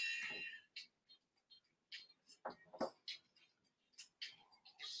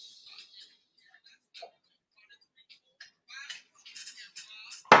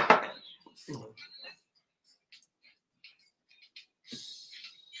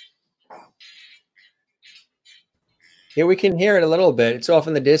 Here we can hear it a little bit. It's off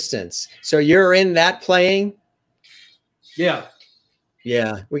in the distance. So you're in that playing? Yeah.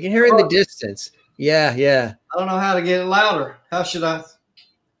 Yeah. We can hear it in the distance. Yeah. Yeah. I don't know how to get it louder. How should I?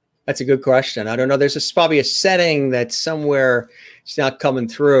 That's a good question. I don't know. There's probably a setting that's somewhere it's not coming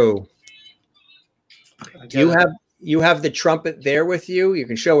through. Do you have the trumpet there with you? You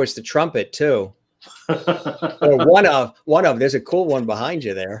can show us the trumpet too. Or one of. There's a cool one behind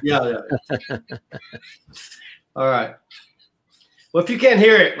you there. Yeah. All right. Well, if you can't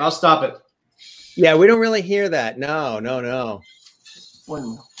hear it, I'll stop it. Yeah, we don't really hear that. No.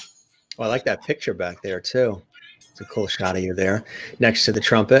 One. Oh, I like that picture back there too. It's a cool shot of you there next to the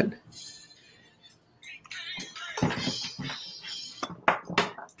trumpet.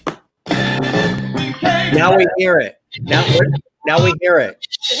 Now we hear it. Now we hear it.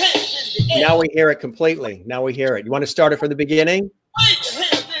 Now we hear it completely. Now we hear it. You want to start it from the beginning?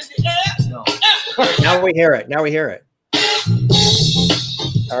 No. Now we hear it. Now we hear it.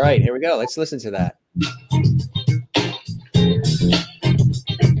 All right, here we go. Let's listen to that.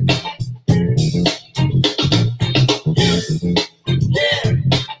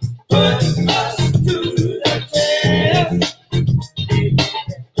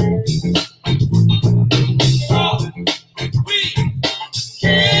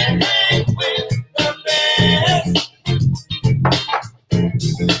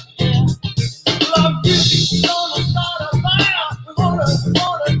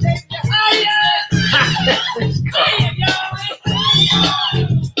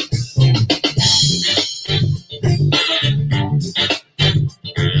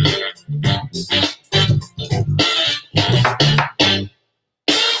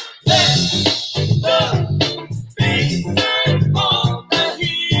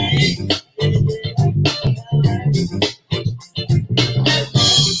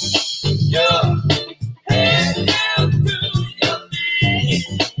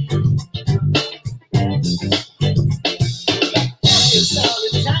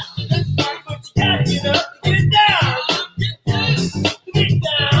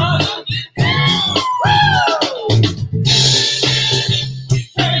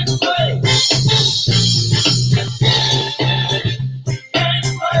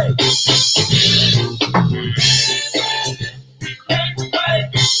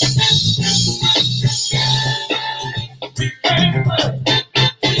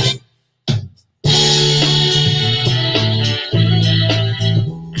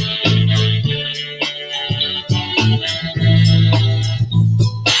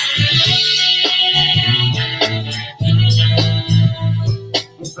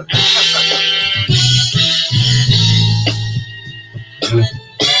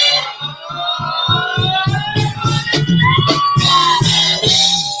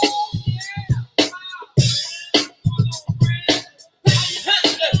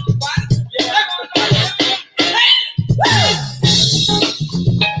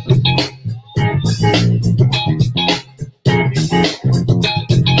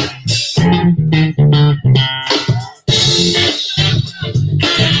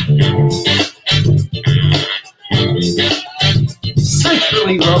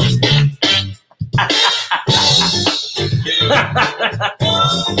 Centrally wrong.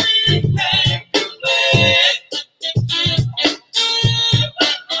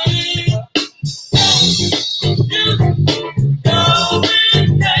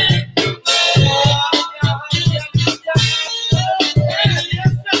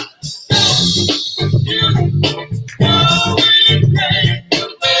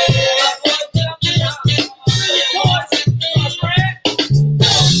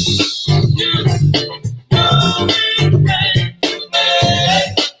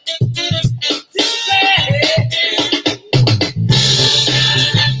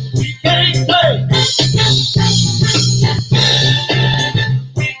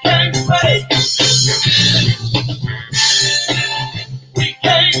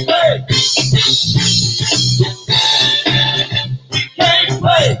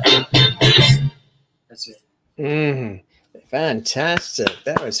 fantastic.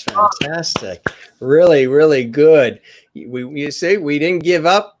 That was fantastic. Really, really good. You see, we didn't give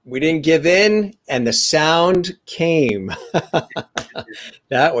up, we didn't give in, and the sound came.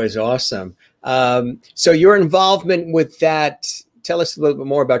 That was awesome. So your involvement with that, tell us a little bit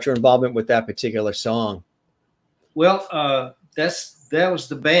more about your involvement with that particular song. Well, that was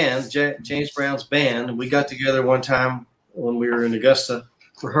the band, James Brown's band. We got together one time when we were in Augusta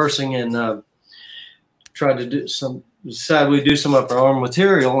rehearsing and tried to decided we'd do some of our own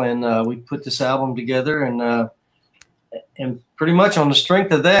material, and we put this album together, and pretty much on the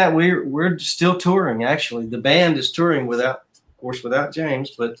strength of that, we're still touring. Actually, the band is touring without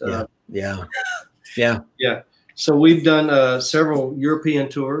James, but yeah. So we've done several European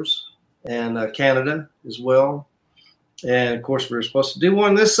tours and Canada as well, and of course we were supposed to do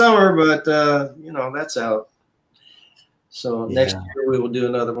one this summer, but that's out. So next year we will do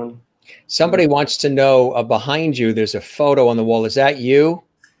another one. Somebody wants to know behind you. There's a photo on the wall. Is that you?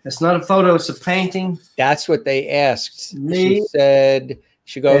 It's not a photo. It's a painting. That's what they asked. Me. She said,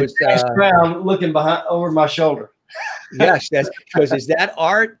 she goes, Brown looking over my shoulder. Yes, she goes, is that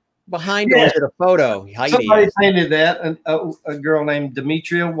art behind or is it a photo? Heidi. Somebody painted that. And a girl named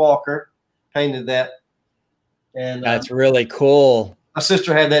Demetria Walker painted that. And that's really cool. My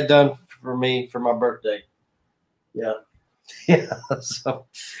sister had that done for me for my birthday. Yeah. Yeah. So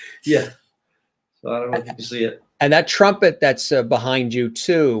I don't know if you can see it. And that trumpet that's behind you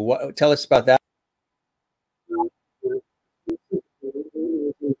too. Tell us about that.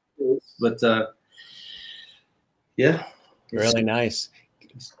 But yeah, really nice.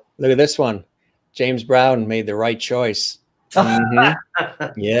 Look at this one. James Brown made the right choice.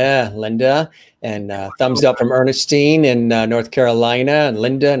 Mm-hmm. Yeah, Linda, and thumbs up from Ernestine in North Carolina, and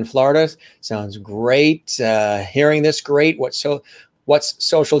Linda in Florida. Sounds great. Hearing this, great. What's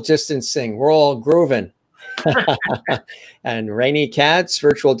social distancing? We're all grooving. And Rainy Cats,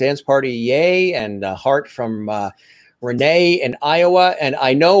 virtual dance party, yay! And heart from Renee in Iowa. And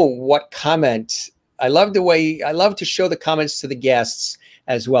I know what comment. I love to show the comments to the guests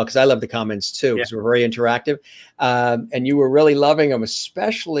as well, because I love the comments too, because we're very interactive. And you were really loving them,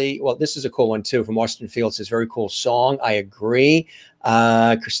 especially, well, this is a cool one too, from Austin Fields. It's a very cool song. I agree.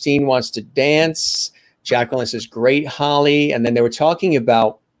 Christine wants to dance. Jacqueline says, great, Holly. And then they were talking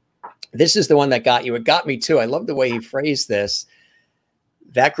about, this is the one that got you. It got me too. I love the way he phrased this.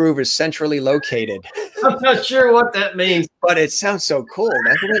 That groove is centrally located. I'm not sure what that means, but it sounds so cool.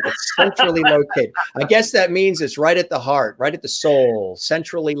 Doesn't it? It's centrally located. I guess that means it's right at the heart, right at the soul,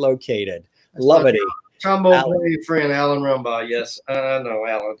 centrally located. Love it. Trombone playing friend Alan Rumbaugh. Yes, I know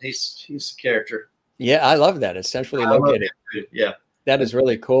Alan. He's a character. Yeah, I love that. It's centrally located. Yeah, that is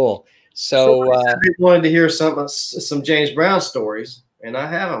really cool. So I wanted to hear some James Brown stories, and I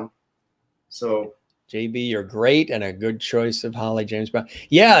have them. So JB, you're great, and a good choice of Holly James Brown.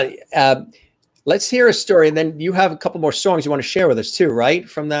 Yeah, let's hear a story, and then you have a couple more songs you want to share with us too, right?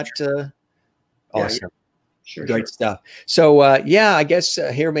 From that, awesome, sure, great stuff. So I guess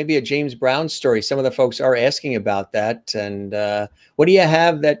here maybe a James Brown story. Some of the folks are asking about that, and what do you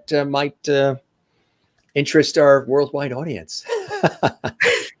have that might interest our worldwide audience?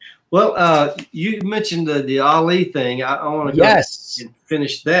 Well, you mentioned the Ali thing. I want to go and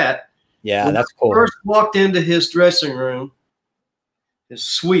finish that. Yeah, when that's cool. First walked into his dressing room, his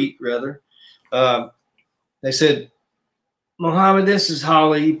suite rather. They said, "Mohammed, this is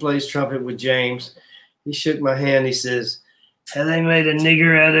Holly. He plays trumpet with James." He shook my hand. He says, "Have they made a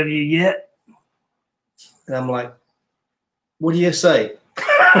nigger out of you yet?" And I'm like, "What do you say?"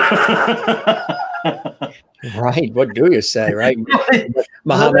 Right. What do you say? Right.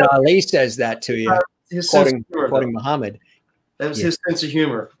 Muhammad Ali says that to you, quoting Muhammad. That was his sense of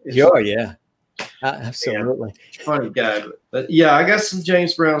humor. Yeah. Absolutely. Yeah, funny guy. But yeah, I got some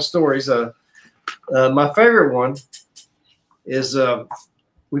James Brown stories. My favorite one is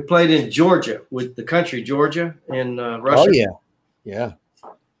we played in Georgia, with the country Georgia in Russia. Oh, yeah.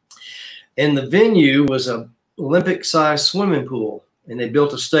 And the venue was a Olympic-sized swimming pool. And they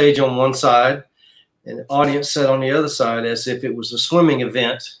built a stage on one side, and the audience sat on the other side as if it was a swimming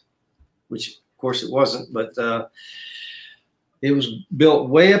event, which, of course, it wasn't. But it was built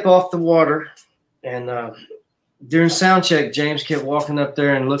way up off the water, and during sound check, James kept walking up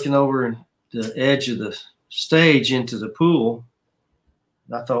there and looking over the edge of the stage into the pool.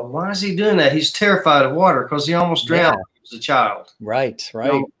 And I thought, why is he doing that? He's terrified of water because he almost drowned when he was a child. Right. He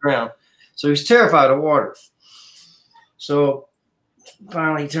almost drowned. So he's terrified of water. So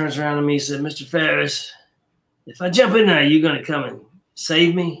finally he turns around to me and said, "Mr. Farris, if I jump in there, you going to come and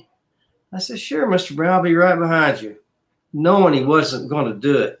save me?" I said, "Sure, Mr. Brown, I'll be right behind you," knowing he wasn't going to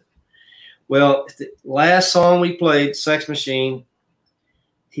do it. Well, the last song we played, Sex Machine,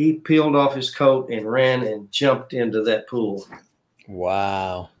 he peeled off his coat and ran and jumped into that pool.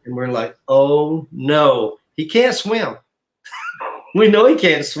 Wow. And we're like, oh, no, he can't swim. We know he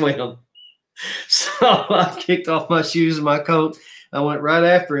can't swim. So I kicked off my shoes and my coat. I went right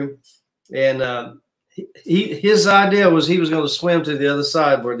after him. And his idea was he was going to swim to the other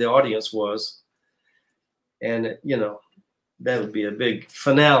side where the audience was. And, you know, that would be a big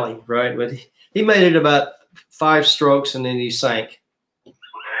finale, right? But he made it about 5 strokes and then he sank.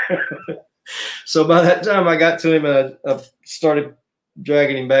 So by that time I got to him and I started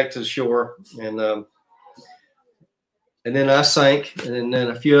dragging him back to the shore, and then I sank, and then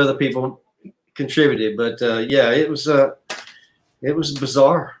a few other people contributed. But yeah, it was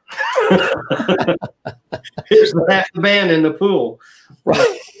bizarre. There's half the band in the pool.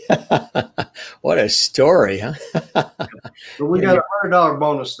 Right. What a story, huh? But we got a $100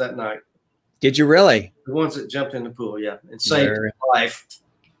 bonus that night. Did you really? The ones that jumped in the pool, yeah, and saved life.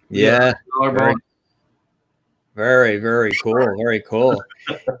 Yeah. Very, very cool. Very cool.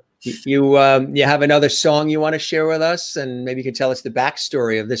 You have another song you want to share with us, and maybe you can tell us the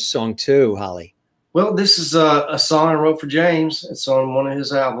backstory of this song too, Hollie. Well, this is a song I wrote for James. It's on one of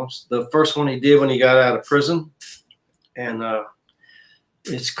his albums. The first one he did when he got out of prison, and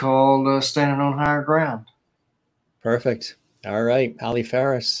it's called "Standing on Higher Ground." Perfect. All right, Hollie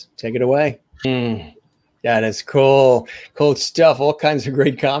Farris, take it away. That is cool. Cool stuff. All kinds of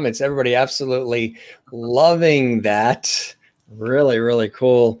great comments. Everybody absolutely loving that. Really, really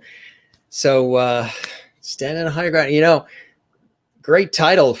cool. So Standing on Higher Ground, you know, great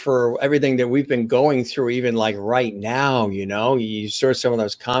title for everything that we've been going through, even like right now. You know, you saw some of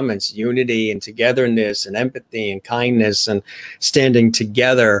those comments, unity and togetherness and empathy and kindness and standing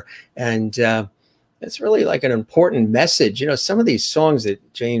together. And it's really like an important message. You know, some of these songs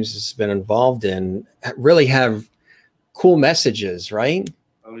that James has been involved in really have cool messages, right?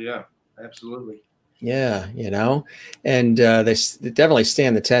 Oh, yeah, absolutely. Yeah, you know, and they definitely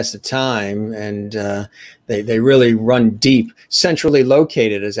stand the test of time, and they really run deep. Centrally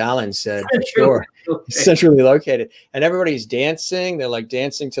located, as Alan said, for sure. Centrally located. And everybody's dancing. They're like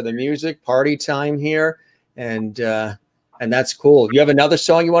dancing to the music, party time here. And that's cool. You have another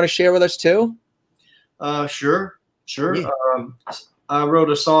song you want to share with us too? Sure. Yeah. I wrote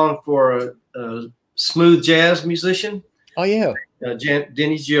a song for a smooth jazz musician. Oh, yeah.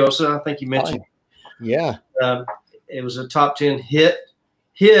 Denny Giosa, I think you mentioned. Oh, yeah. It was a top 10 hit,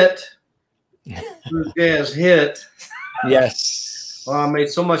 smooth jazz hit. Yes. Well, I made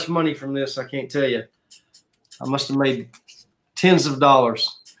so much money from this, I can't tell you. I must have made tens of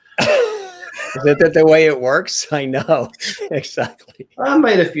dollars. Is that the way it works? I know. Exactly. I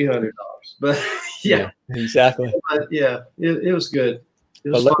made a few $100, but yeah. Exactly. But yeah, it was good.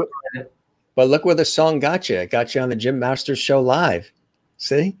 It was fun. But look where the song got you. It got you on the Jim Masters Show live.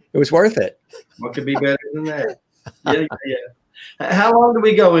 See? It was worth it. What could be better than that? Yeah. How long do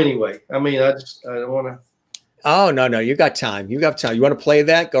we go anyway? I mean, I don't want to. Oh, no. You got time. You got time. You want to play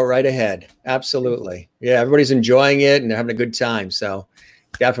that? Go right ahead. Absolutely. Yeah, everybody's enjoying it and they're having a good time. So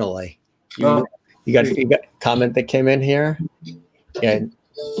definitely. You got a comment that came in here? Yeah.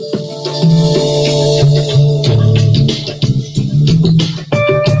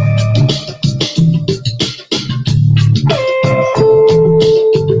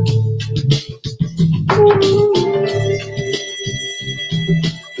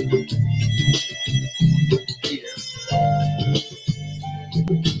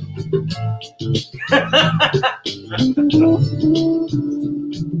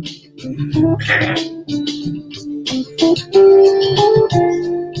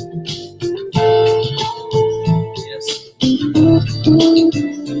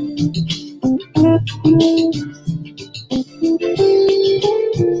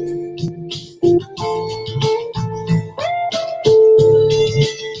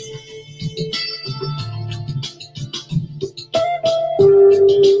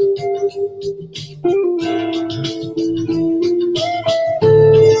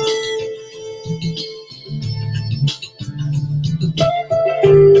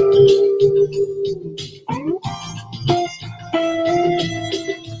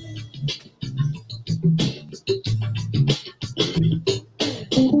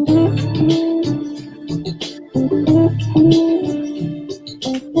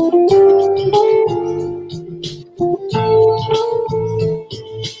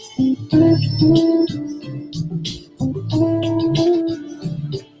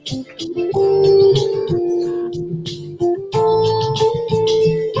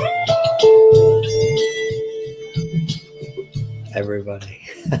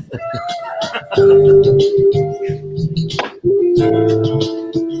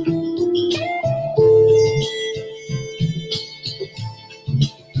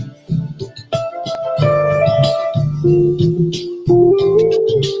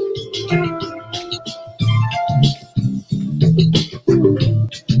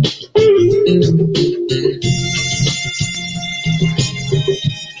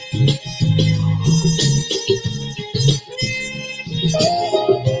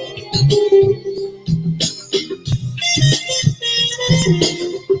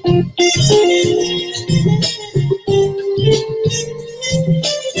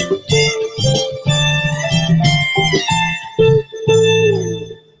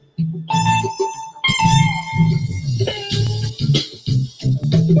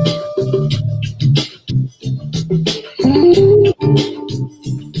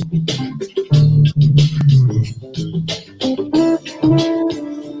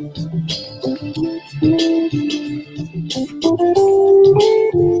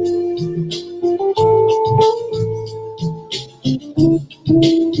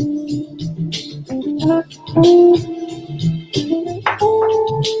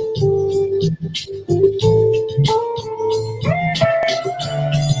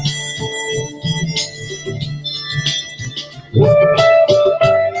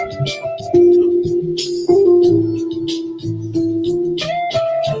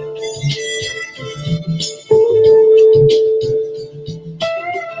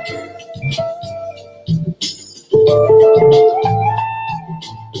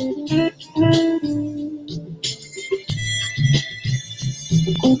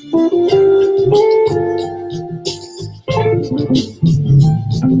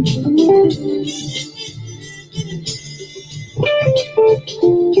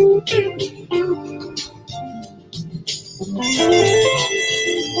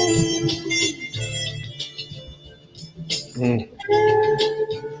 Mm.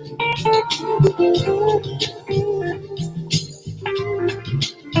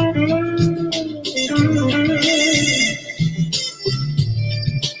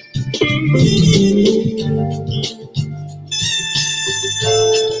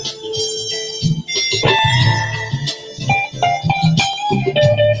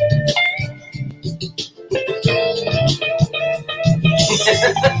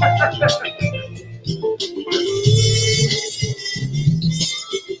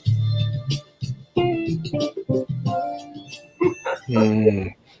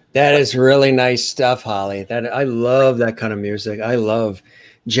 Mm. That is really nice stuff, Holly. That I love that kind of music. I love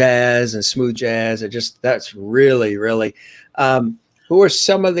jazz and smooth jazz. That's really, really. Who are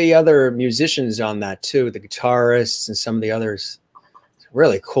some of the other musicians on that too? The guitarists and some of the others.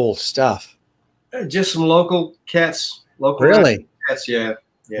 Really cool stuff. Just some local cats. Local Really? cats, yeah.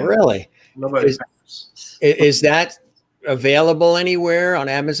 Really? Nobody. Is that available anywhere on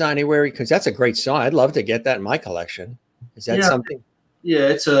Amazon, anywhere? Because that's a great song. I'd love to get that in my collection. Is that something? Yeah,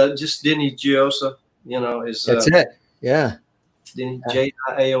 it's just Denny Giosa. You know, is that's it. Yeah. Denny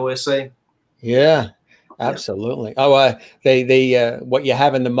Jiaosa. Yeah. Absolutely. Oh, they what you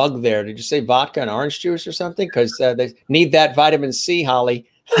have in the mug there? Did you say vodka and orange juice or something? Because they need that vitamin C, Holly.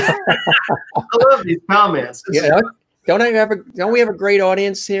 I love these comments. Don't we have a great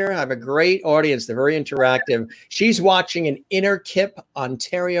audience here? I have a great audience. They're very interactive. She's watching in Inner Kip,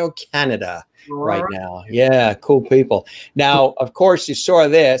 Ontario, Canada right now. Yeah, cool people. Now, of course, you saw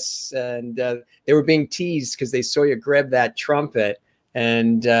this, and they were being teased because they saw you grab that trumpet,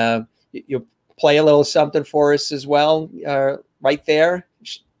 and you play a little something for us as well, right there.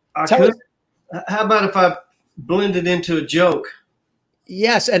 How about if I blend it into a joke?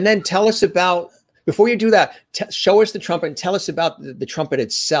 Yes, and then tell us about, before you do that, show us the trumpet and tell us about the trumpet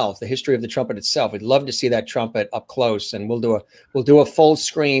itself, the history of the trumpet itself. We'd love to see that trumpet up close, and we'll do a full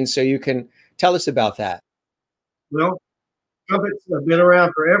screen so you can tell us about that. Well, trumpets have been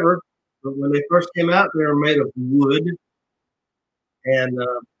around forever, but when they first came out, they were made of wood, and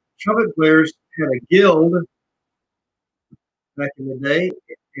trumpet players had a guild back in the day,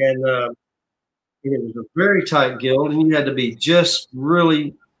 and it was a very tight guild, and you had to be just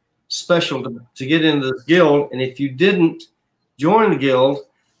really special to get into this guild. And if you didn't join the guild,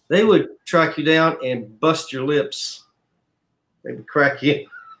 they would track you down and bust your lips. They would crack you.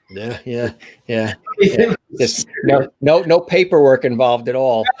 Yeah. Just no paperwork involved at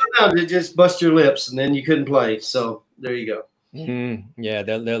all. No, they just bust your lips, and then you couldn't play. So there you go. Yeah,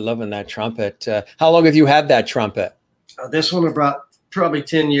 they're loving that trumpet. How long have you had that trumpet? This one about probably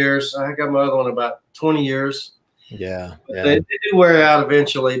 10 years. I got my other one about 20 years. Yeah. They do wear out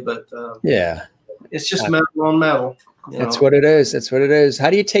eventually, but yeah, it's just metal on metal. That's what it is. That's what it is. How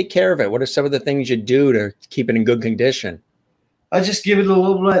do you take care of it? What are some of the things you do to keep it in good condition? I just give it a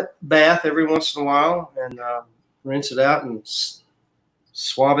little bath every once in a while and rinse it out and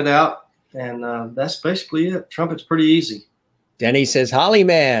swab it out. And that's basically it. Trumpet's pretty easy. Denny says, Hollie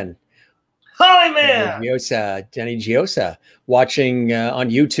Man. Hollie Man! Denny Giosa, watching on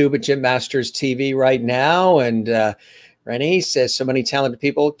YouTube at Jim Masters TV right now. And Rennie says, so many talented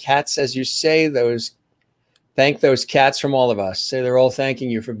people. Cats, as you say, thank those cats from all of us. Say they're all thanking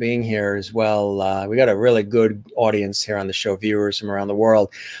you for being here as well. We got a really good audience here on the show, viewers from around the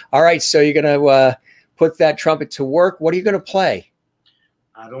world. All right, so you're going to put that trumpet to work. What are you going to play?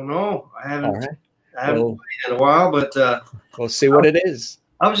 I don't know. I haven't Well, played in a while, but we'll see what it is.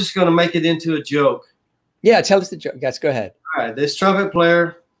 I was just going to make it into a joke. Yeah, tell us the joke. Yes, go ahead. All right, this trumpet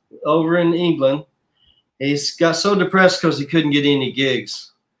player over in England, he's got so depressed because he couldn't get any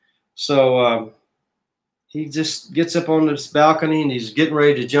gigs. So he just gets up on this balcony and he's getting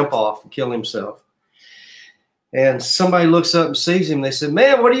ready to jump off and kill himself. And somebody looks up and sees him. They said,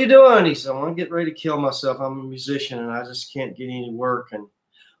 man, what are you doing? He said, well, I'm getting ready to kill myself. I'm a musician and I just can't get any work and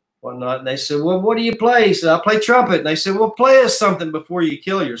whatnot. And they said, well, what do you play? He said, I play trumpet. And they said, well, play us something before you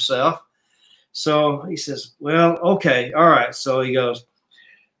kill yourself. So he says, well, okay, all right. So he goes,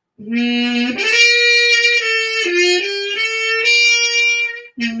 and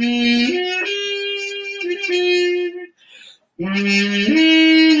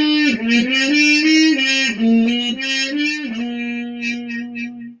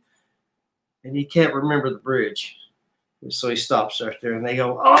he can't remember the bridge. So he stops right there and they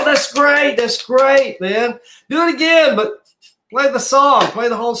go, oh, that's great, man. Do it again, but play the song, play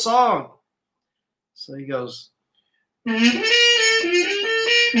the whole song. So he goes, and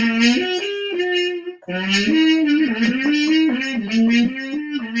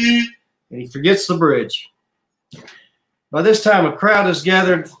he forgets the bridge. By this time, a crowd is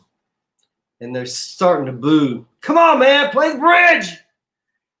gathered and they're starting to boo. Come on, man, play the bridge.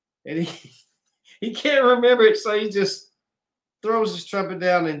 And he can't remember it, so he just throws his trumpet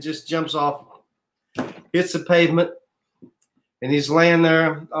down and just jumps off, hits the pavement, and he's laying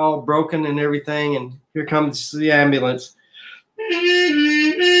there all broken and everything, and here comes the ambulance.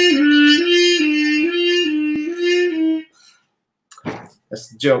 That's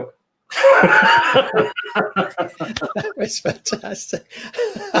the joke. That was fantastic.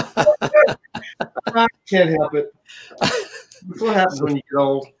 I can't help it. That's what happens when you get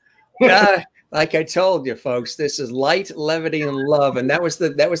old. Like I told you, folks, this is light, levity, and love, and that was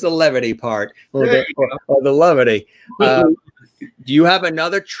the levity part, or the levity. Do you have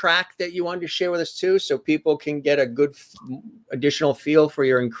another track that you wanted to share with us too, so people can get a good additional feel for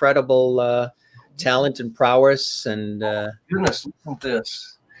your incredible talent and prowess? And goodness, look at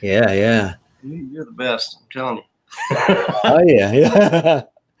this. Yeah. You're the best. I'm telling you. Oh yeah.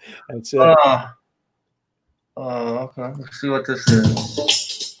 That's it. Okay. Let's see what this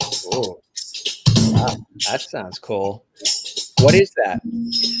is. Oh. Wow, that sounds cool. What is that?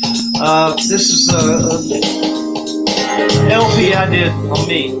 This is an LP I did on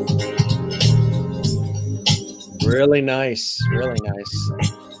me. Really nice. Really nice.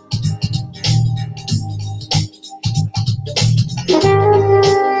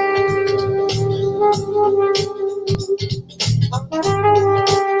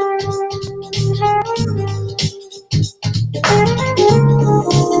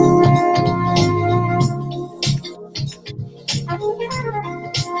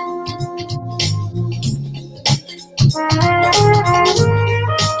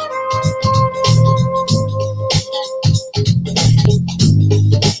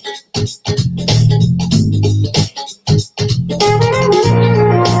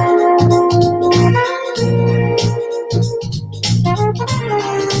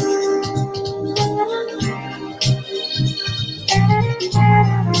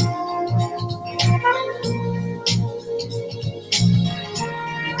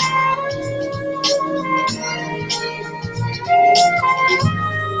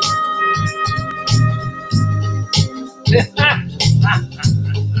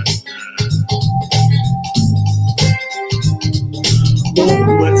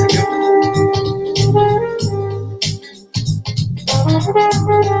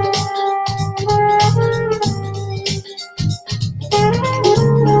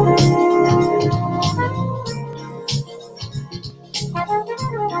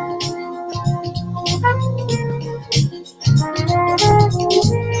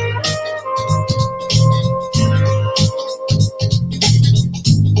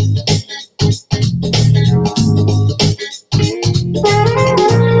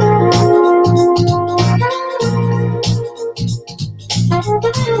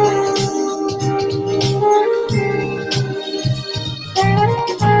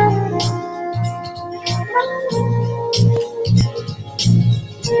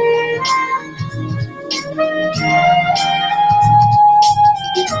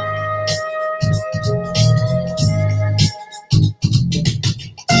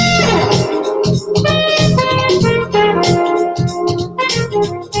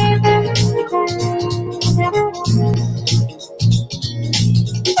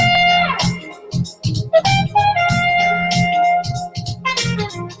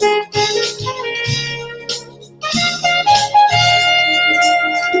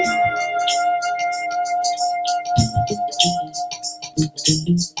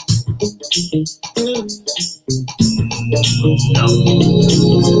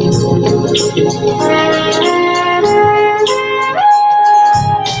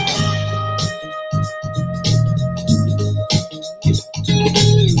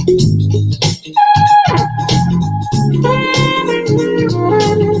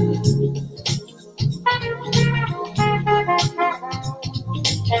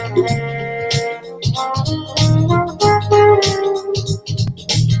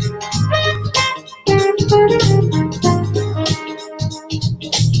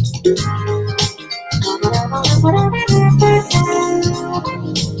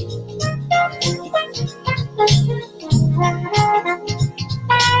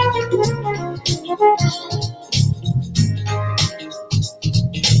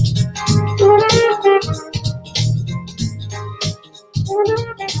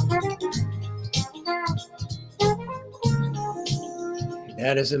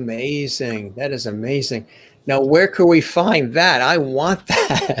 That is amazing. That is amazing. Now, where could we find that? I want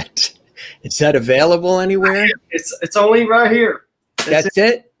that. Is that available anywhere? It's only right here. That's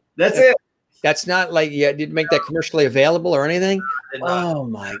it? That's it. That's not like you didn't make that commercially available or anything? Oh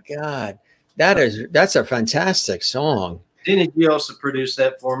my God. That's a fantastic song. Denny G also produced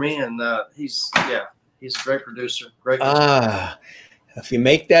that for me, and he's a great producer. Great producer. If you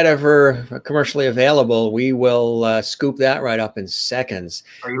make that ever commercially available, we will scoop that right up in seconds.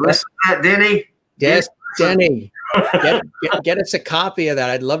 Are you listening to that, Denny? Yes, Denny. Get us a copy of that.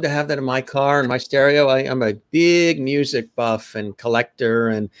 I'd love to have that in my car and my stereo. I'm a big music buff and collector,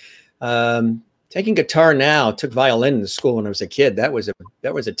 and taking guitar now. Took violin in school when I was a kid. That was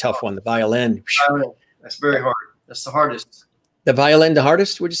a tough one. The violin. That's very hard. That's the hardest. The violin, the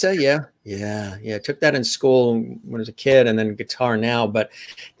hardest, would you say? Yeah. Took that in school when I was a kid, and then guitar now. But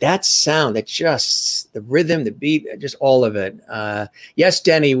that sound, the rhythm, the beat, just all of it. Yes,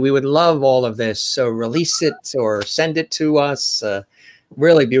 Denny, we would love all of this. So release it or send it to us.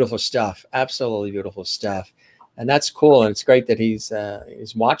 Really beautiful stuff. Absolutely beautiful stuff. And that's cool. And it's great that he's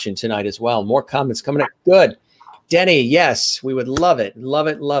watching tonight as well. More comments coming up. Good. Denny, yes, we would love it. Love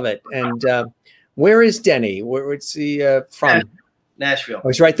it. Love it. And where is Denny? Where's he from? Nashville. Oh,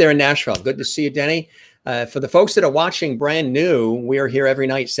 he's right there in Nashville. Good to see you, Denny. For the folks that are watching brand new, we are here every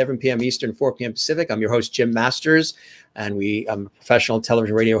night, 7 p.m. Eastern, 4 p.m. Pacific. I'm your host, Jim Masters, and I'm a professional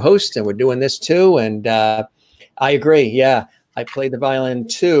television radio host, and we're doing this too. And I agree. Yeah, I played the violin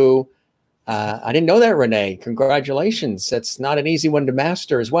too. I didn't know that, Renee. Congratulations. That's not an easy one to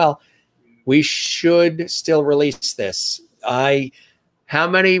master as well. We should still release this. How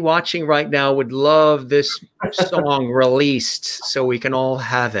many watching right now would love this song released so we can all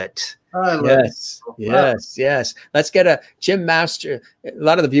have it? Yes. Let's get a Jim Master. A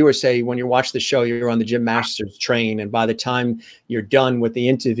lot of the viewers say when you watch the show, you're on the Jim Masters train. And by the time you're done with the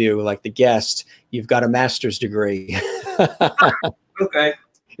interview, like the guest, you've got a master's degree. Okay.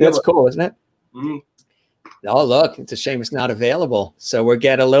 That's cool, isn't it? Mm-hmm. Oh, look, it's a shame it's not available. So we're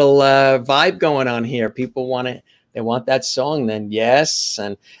getting a little vibe going on here. People want it. They want that song, then yes.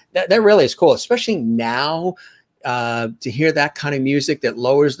 And that really is cool, especially now to hear that kind of music that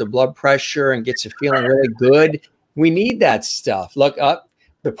lowers the blood pressure and gets you feeling really good. We need that stuff. Look up.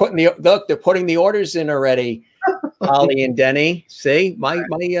 They're putting the orders in already, Hollie and Denny. See, my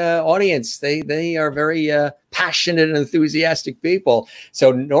audience, they are very passionate and enthusiastic people.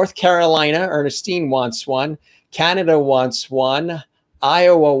 So North Carolina, Ernestine wants one. Canada wants one.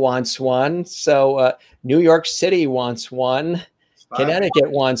 Iowa wants one. So New York City wants one. Connecticut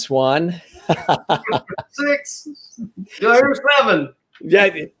wants one. 6. There's 7.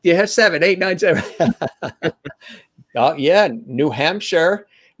 Yeah, you have 7, 8, 9, 7. Oh yeah, New Hampshire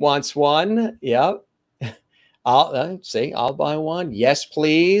wants one. Yep. I'll buy one. Yes,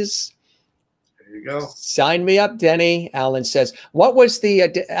 please. There you go. Sign me up, Denny. Alan says, what was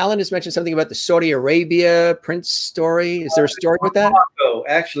the, Alan has mentioned something about the Saudi Arabia Prince story. Is there a story with that? Morocco.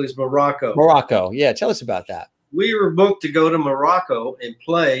 Actually, it's Morocco. Morocco. Yeah. Tell us about that. We were booked to go to Morocco and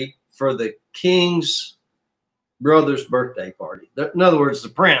play for the king's brother's birthday party. In other words, the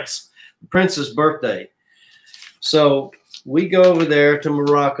prince's birthday. So we go over there to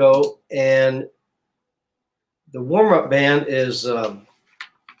Morocco, and the warm-up band is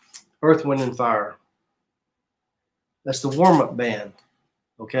Earth, Wind, and Fire. That's the warm-up band,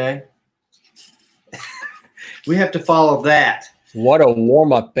 okay? We have to follow that. What a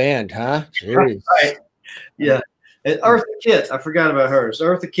warm-up band, huh? Jeez. Right. Yeah. And Eartha Kitt, I forgot about hers.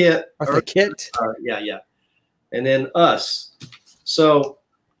 Eartha Kitt. Eartha Kitt? Yeah. And then us. So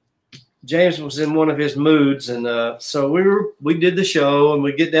James was in one of his moods, and so we did the show, and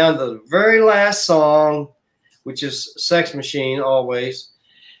we get down to the very last song, which is Sex Machine, always.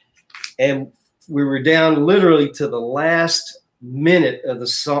 And we were down literally to the last minute of the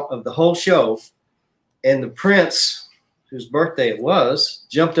song, of the whole show, and the Prince, whose birthday it was,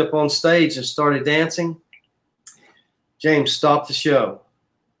 jumped up on stage and started dancing. James stopped the show,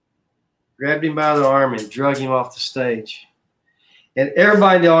 grabbed him by the arm, and drug him off the stage. And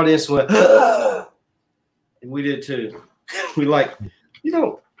everybody in the audience went, and we did too. We like, you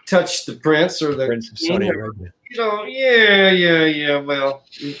don't touch the Prince or the Prince of Saudi Arabia. You know, yeah. Well,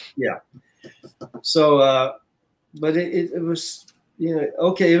 yeah. So, but it was, you know,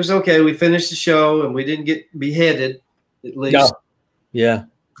 okay. It was okay. We finished the show and we didn't get beheaded, at least. No. Yeah.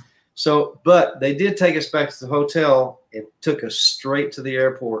 So, but they did take us back to the hotel and took us straight to the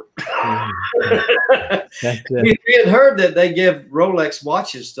airport. We had heard that they give Rolex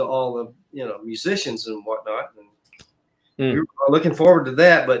watches to all the, you know, musicians and whatnot. And we were looking forward to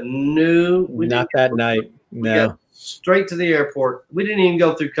that, but no, not that night. No. Straight to the airport. We didn't even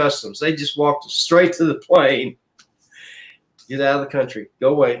go through customs. They just walked straight to the plane. Get out of the country. Go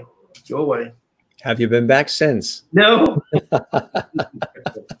away. Go away. Have you been back since? No.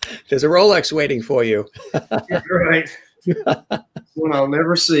 There's a Rolex waiting for you. Yeah, right. One I'll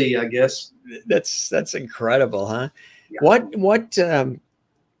never see, I guess. That's incredible, huh? Yeah. What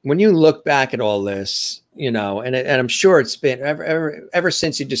when you look back at all this, you know, and I'm sure it's been ever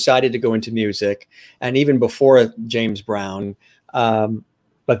since you decided to go into music, and even before James Brown,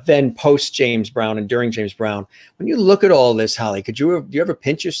 but then post James Brown and during James Brown, when you look at all this, Hollie, do you ever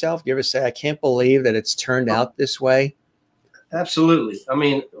pinch yourself? Do you ever say, I can't believe that it's turned out this way? Absolutely. I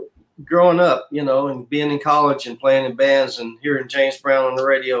mean, growing up, you know, and being in college and playing in bands and hearing James Brown on the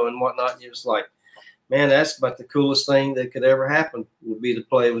radio and whatnot, it was like, man, that's about the coolest thing that could ever happen, would be to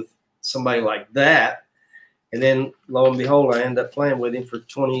play with somebody like that. And then lo and behold, I ended up playing with him for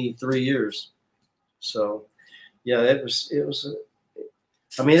 23 years. So yeah, it was,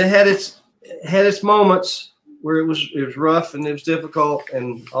 I mean, it had its moments where it was rough and it was difficult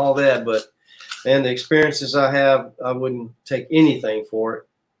and all that, but man, the experiences I have, I wouldn't take anything for it.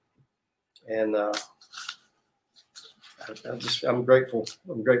 And I'm grateful.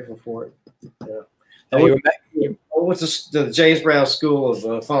 I'm grateful for it. Yeah. I went to the James Brown School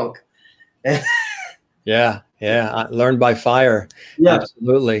of Funk. Yeah. I learned by fire. Yeah,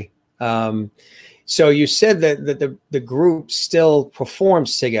 absolutely. So you said that the group still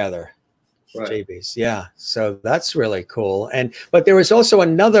performs together, right. JB's. Yeah. So that's really cool. But there was also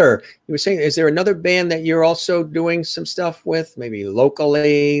another, you were saying, is there another band that you're also doing some stuff with? Maybe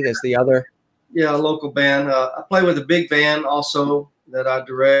locally, there's the other. Yeah, a local band. I play with a big band also that I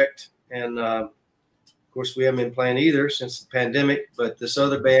direct. And of course, we haven't been playing either since the pandemic. But this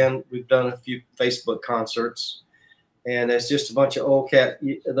other band, we've done a few Facebook concerts. And it's just a bunch of old cat.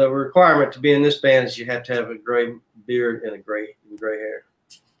 The requirement to be in this band is you have to have a gray beard and gray hair.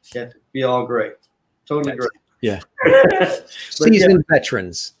 You have to be all gray. Totally gray. Yeah. Seasoned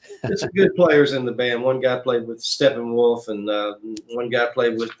veterans. There's some good players in the band. One guy played with Steppenwolf, and one guy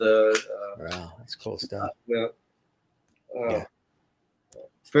played with wow, that's cool stuff.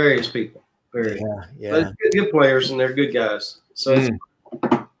 Various people. Yeah. But good players, and they're good guys. So it's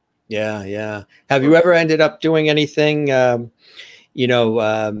Yeah. Have you ever ended up doing anything,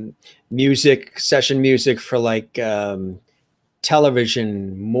 session music for like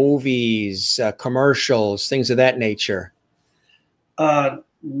television, movies, commercials, things of that nature?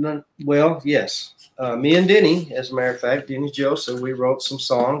 Well, yes. Me and Denny, as a matter of fact, Denny Joseph, we wrote some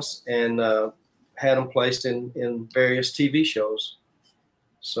songs and had them placed in various TV shows.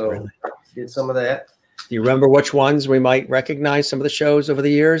 So really? Did some of that. Do you remember which ones we might recognize, some of the shows over the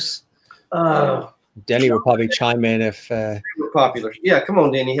years? Denny will probably chime in if they were popular. Yeah, come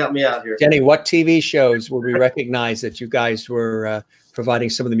on, Denny, help me out here. Denny, what TV shows would we recognize that you guys were providing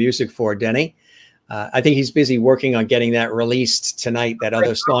some of the music for? Denny, I think he's busy working on getting that released tonight, that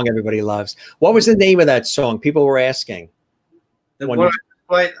other song everybody loves. What was the name of that song? People were asking. The one I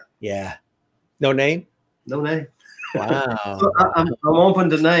played? Yeah. No name? No name. Wow. So I'm open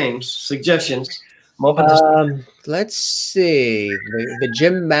to names, suggestions. Let's see. The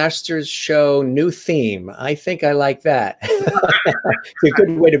Jim Masters Show new theme. I think I like that. It's a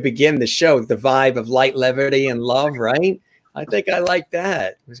good way to begin the show. The vibe of light, levity, and love, right? I think I like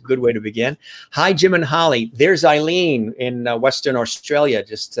that. It's a good way to begin. Hi, Jim and Hollie. There's Eileen in Western Australia,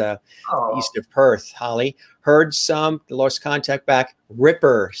 just east of Perth. Hollie, heard some, lost contact back.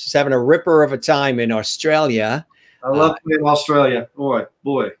 Ripper. She's having a ripper of a time in Australia. I love playing Australia. Boy.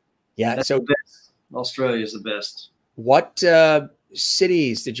 Yeah. That's so Australia is the best. What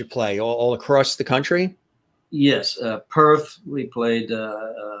cities did you play? All across the country? Yes. Perth. We played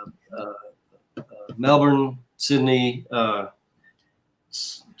Melbourne, Sydney,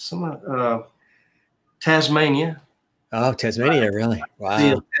 Tasmania. Oh, Tasmania, really? Wow.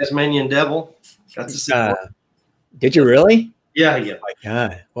 The Tasmanian devil. Got to see one. Did you really? Yeah, yeah. Oh my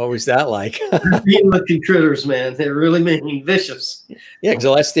God, what was that like? Mean-looking critters, man. They're really mean, vicious. Yeah, because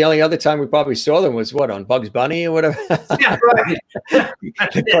that's the only other time we probably saw them was what, on Bugs Bunny or whatever? Yeah, right.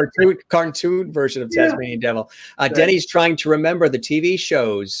 The cartoon version of Tasmanian Devil. Denny's trying to remember the TV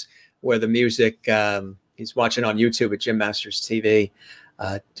shows where the music, he's watching on YouTube at Jim Masters TV.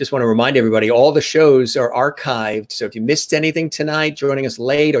 Just want to remind everybody, all the shows are archived. So if you missed anything tonight, joining us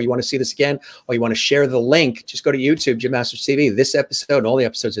late, or you want to see this again, or you want to share the link, just go to YouTube, Jim Masters TV. This episode and all the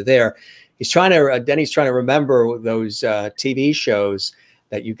episodes are there. He's trying to, Denny's trying to remember those TV shows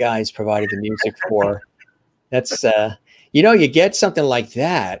that you guys provided the music for. That's, you know, you get something like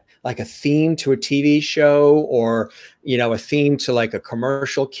that, like a theme to a TV show, or, you know, a theme to like a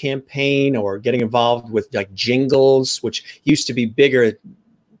commercial campaign, or getting involved with like jingles, which used to be bigger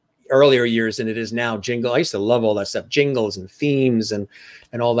earlier years than it is now. Jingle. I used to love all that stuff, jingles and themes and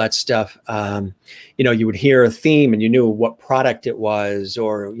all that stuff. You know, you would hear a theme and you knew what product it was,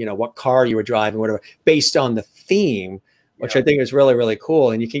 or, you know, what car you were driving, whatever, based on the theme, which I think is really, really cool.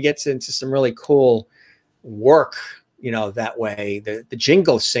 And you can get into some really cool work, you know, that way. The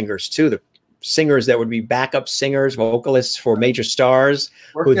jingle singers too, the singers that would be backup singers, vocalists for major stars,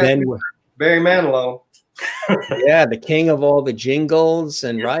 who then Barry Manilow. Yeah, the king of all the jingles,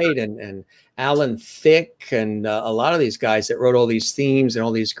 and right, and Alan Thicke, and a lot of these guys that wrote all these themes and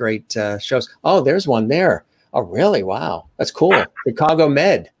all these great shows. Oh, there's one there. Oh, really? Wow, that's cool. Chicago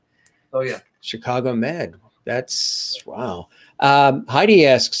Med. Oh yeah, Chicago Med. That's wow. Heidi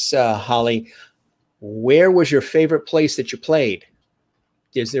asks, Holly, where was your favorite place that you played?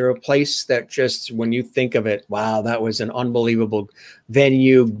 Is there a place that just, when you think of it, wow, that was an unbelievable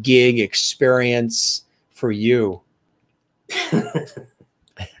venue, gig, experience for you?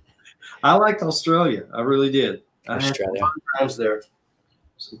 I liked Australia. I really did. Australia. I had fun times there.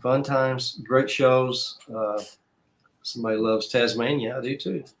 Some fun times, great shows. Somebody loves Tasmania. I do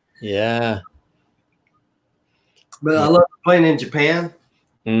too. Yeah. But I love playing in Japan.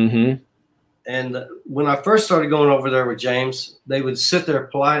 Mm-hmm. And when I first started going over there with James, they would sit there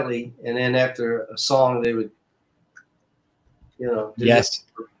politely, and then after a song, they would, you know. Yes.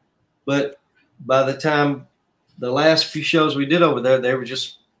 But by the time the last few shows we did over there, they were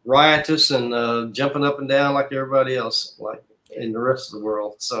just riotous and jumping up and down like everybody else, like in the rest of the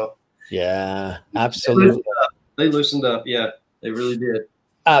world. So yeah, absolutely. They loosened up. Yeah, they really did.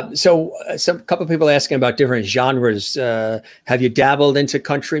 So a couple of people asking about different genres. Have you dabbled into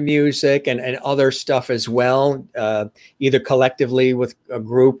country music and other stuff as well, either collectively with a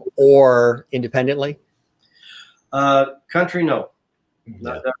group or independently? Country, no.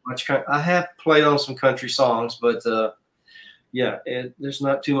 Not that much. I have played on some country songs, but yeah, there's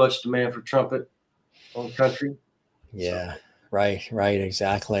not too much demand for trumpet on country. Yeah, so. Right,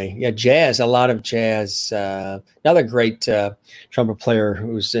 exactly. Yeah, jazz, a lot of jazz. Another great trumpet player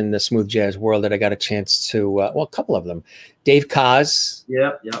who's in the smooth jazz world that I got a chance to, well, a couple of them. Dave Koz.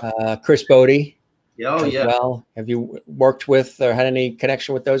 Yeah. Chris Bodie. Oh, yeah. Well, have you worked with or had any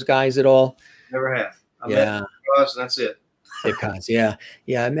connection with those guys at all? Never have. I met Koz, and that's it. Dave Koz, yeah.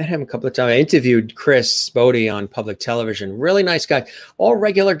 I met him a couple of times. I interviewed Chris Bodie on public television. Really nice guy. All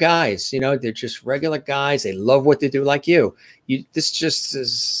regular guys, you know, they're just regular guys. They love what they do, like you. This just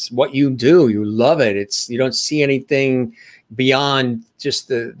is what you do. You love it. You don't see anything beyond just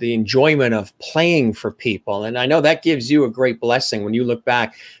the enjoyment of playing for people. And I know that gives you a great blessing when you look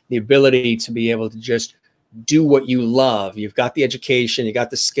back, the ability to be able to just do what you love. You've got the education, you got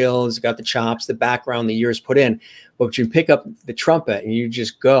the skills, you got the chops, the background, the years put in. But you pick up the trumpet and you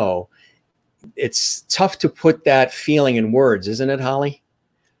just go. It's tough to put that feeling in words, isn't it, Holly?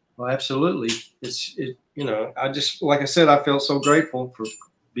 Well, absolutely. You know, I just, like I said, I felt so grateful for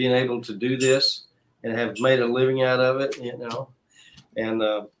being able to do this and have made a living out of it, you know, and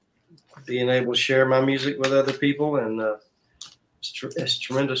being able to share my music with other people. And it's a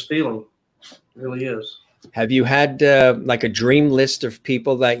tremendous feeling. It really is. Have you had like a dream list of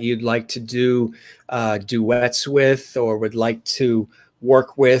people that you'd like to do duets with, or would like to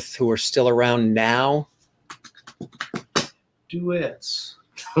work with, who are still around now? Duets.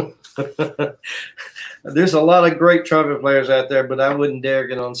 There's a lot of great trumpet players out there, but I wouldn't dare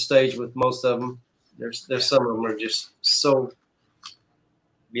get on stage with most of them. There's some of them are just so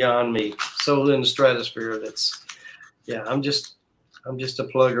beyond me, so in the stratosphere. That's, yeah, I'm just a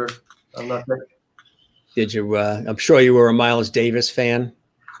plugger. I'm not that. Did you? I'm sure you were a Miles Davis fan.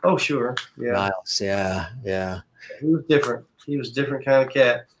 Oh, sure. Yeah. Miles. Yeah. He was different. He was a different kind of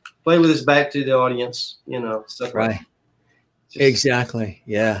cat. Play with his back to the audience, you know, stuff right. like that. Exactly.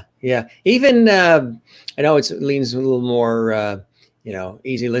 Yeah. Yeah. Even I know it leans a little more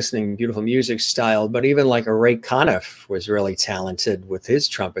easy listening, beautiful music style, but even like a Ray Conniff was really talented with his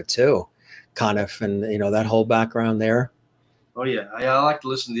trumpet too. Conniff and that whole background there. Oh yeah, I like to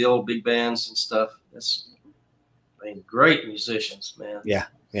listen to the old big bands and stuff. Great musicians, man. Yeah,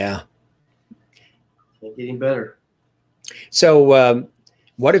 yeah. Can't get any better. So,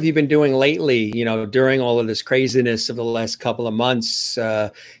 what have you been doing lately? During all of this craziness of the last couple of months,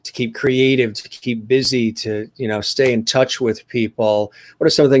 to keep creative, to keep busy, to stay in touch with people. What are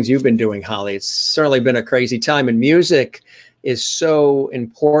some of the things you've been doing, Hollie? It's certainly been a crazy time, and music is so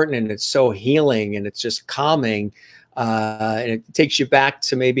important, and it's so healing, and it's just calming. And it takes you back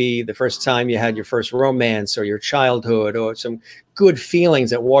to maybe the first time you had your first romance or your childhood, or some good feelings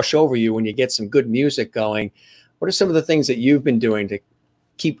that wash over you when you get some good music going. What are some of the things that you've been doing to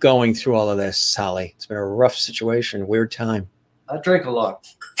keep going through all of this, Hollie? It's been a rough situation, weird time. I drink a lot.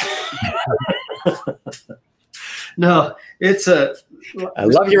 No, I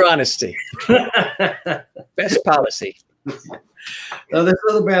love your honesty. Best policy. Now, this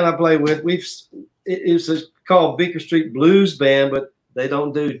other band I play with, it was called Beaker Street Blues Band, but they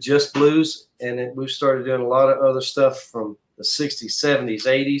don't do just blues. And we've started doing a lot of other stuff from the 60s, 70s,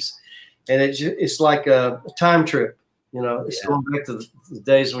 80s. And it's like a time trip. It's going back to the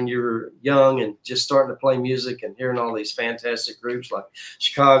days when you were young and just starting to play music and hearing all these fantastic groups like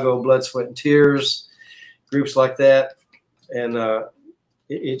Chicago, Blood, Sweat, and Tears, groups like that. And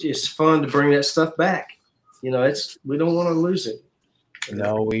it's fun to bring that stuff back. We don't want to lose it.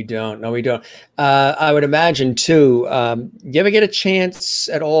 No, we don't. No, we don't. I would imagine too. You ever get a chance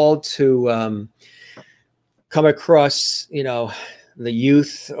at all to come across, the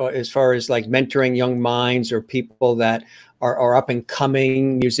youth, or as far as like mentoring young minds or people that are up and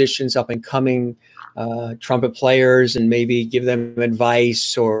coming musicians, up and coming trumpet players, and maybe give them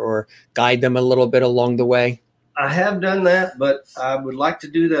advice or guide them a little bit along the way? I have done that, but I would like to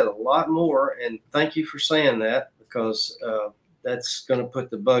do that a lot more. And thank you for saying that, because that's going to put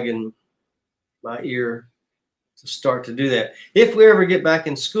the bug in my ear to start to do that. If we ever get back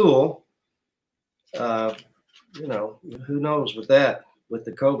in school, who knows with the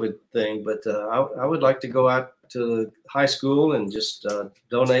COVID thing, but I would like to go out to the high school and just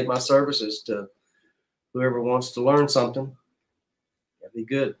donate my services to whoever wants to learn something. That'd be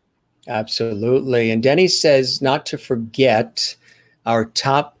good. Absolutely. And Denny says not to forget our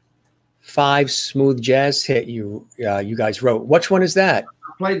top 5 smooth jazz hit you guys wrote. Which one is that?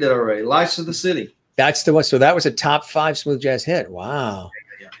 I played that already. Lights of the City. That's the one. So that was a top 5 smooth jazz hit. Wow.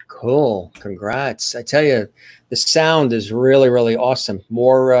 Yeah. Cool. Congrats. I tell you, the sound is really, really awesome.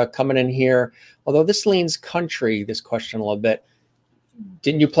 More coming in here. Although this leans country, this question a little bit.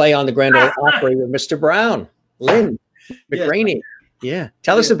 Didn't you play on the Grand Ole Opry with Mr. Brown? Lynn McGraney. Yeah.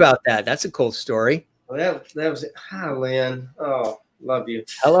 Tell us about that. That's a cool story. Well, that was it. Hi, Lynn. Oh, love you.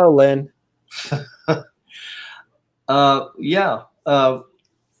 Hello, Lynn.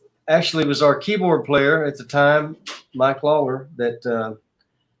 Actually, it was our keyboard player at the time, Mike Lawler, that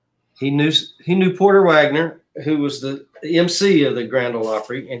he knew Porter Wagner, who was the MC of the Grand Ole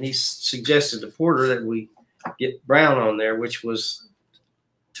Opry, and he suggested to Porter that we get Brown on there, which was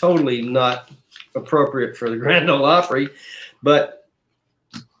totally not appropriate for the Grand Ole Opry, but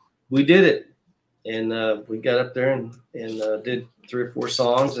we did it, and we got up there and did 3 or 4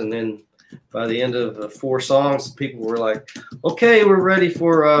 songs, and then by the end of 4 songs, people were like, "Okay, we're ready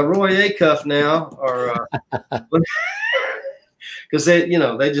for Roy Acuff now," or because they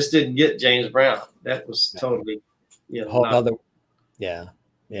just didn't get James Brown. That was totally whole other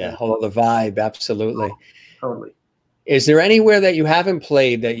whole other vibe. Absolutely, totally. Is there anywhere that you haven't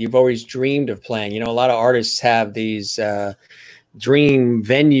played that you've always dreamed of playing? A lot of artists have these dream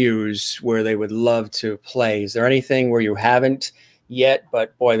venues where they would love to play. Is there anything where you haven't yet,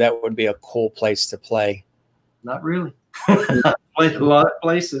 but boy, that would be a cool place to play? Not really. Played a lot of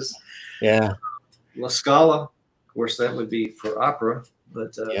places. Yeah. La Scala, of course, that would be for opera,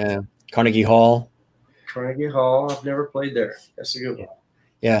 but Carnegie Hall. Carnegie Hall, I've never played there. That's a good one.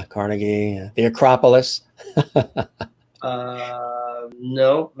 Yeah, Carnegie. The Acropolis.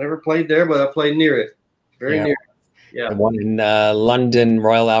 No, never played there, but I played near it. Very near it. Yeah. The one in London,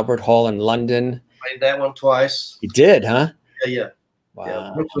 Royal Albert Hall in London. Played that one twice. You did, huh? Yeah. Wow.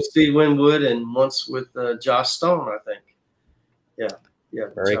 Yeah. Once with Steve Winwood and once with Josh Stone, I think. Yeah.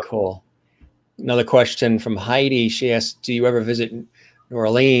 Very cool. Another question from Heidi. She asked, do you ever visit New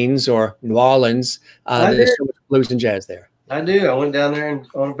Orleans or New Orleans? There's so much blues and jazz there. I do. I went down there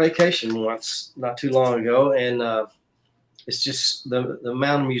on vacation once, not too long ago, and it's just the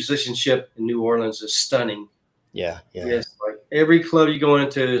amount of musicianship in New Orleans is stunning. Yeah. Yes, like every club you go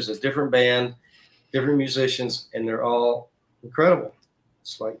into is a different band, different musicians, and they're all incredible.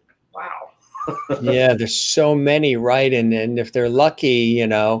 It's like, wow. Yeah, there's so many, right? And if they're lucky, you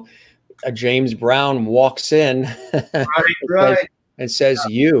know, a James Brown walks in Right. and says,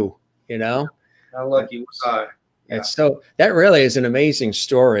 you know. How lucky was I? Yeah. And so that really is an amazing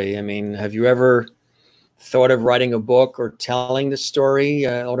story. I mean, have you ever thought of writing a book or telling the story,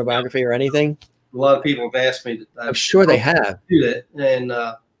 autobiography or anything? A lot of people have asked me. I'm sure they have. Do that, and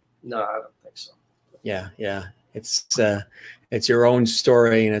no, I don't think so. Yeah, yeah. It's your own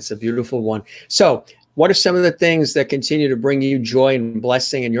story, and it's a beautiful one. So, what are some of the things that continue to bring you joy and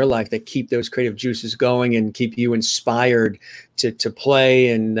blessing in your life that keep those creative juices going and keep you inspired to play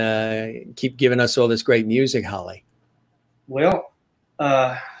and keep giving us all this great music, Hollie? Well,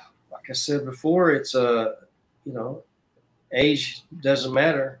 like I said before, it's you know, age doesn't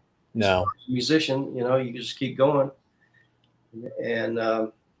matter. No. As a musician, you know, you just keep going. And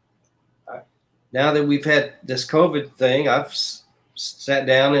now that we've had this COVID thing, I've sat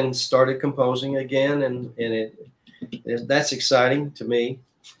down and started composing again, and that's exciting to me.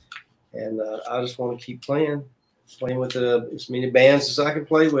 And I just want to keep playing with as many bands as I can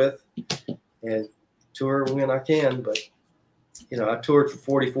play with, and tour when I can. But you know, I toured for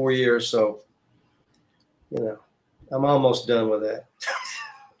 44 years, so you know, I'm almost done with that.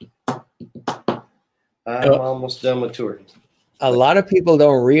 I'm almost done with touring. A lot of people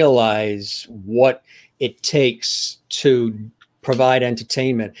don't realize what it takes to provide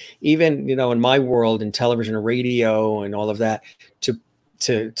entertainment. Even, you know, in my world, in television and radio and all of that, to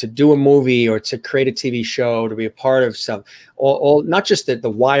do a movie or to create a TV show, to be a part of some, all not just the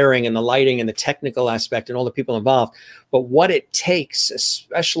wiring and the lighting and the technical aspect and all the people involved, but what it takes,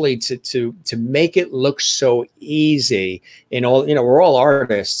 especially to make it look so easy. In all, you know, we're all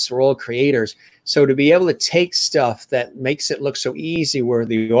artists, we're all creators. So to be able to take stuff that makes it look so easy, where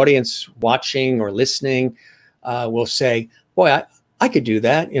the audience watching or listening will say, boy, I could do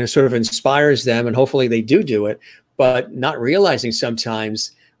that, you know, sort of inspires them, and hopefully they do it. But not realizing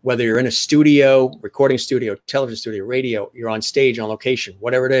sometimes, whether you're in a studio, recording studio, television studio, radio, you're on stage, on location,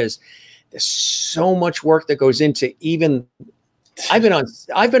 whatever it is, there's so much work that goes into even. I've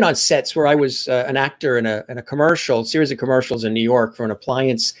been on sets where I was an actor in a commercial series of commercials in New York for an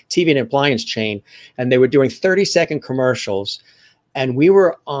appliance TV and appliance chain, and they were doing 30-second commercials, and we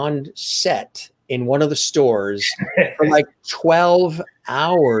were on set in one of the stores for like 12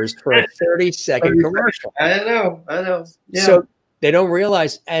 hours for a 30-second commercial. I know. Yeah. So they don't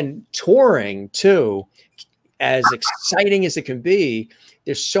realize, and touring too, as exciting as it can be,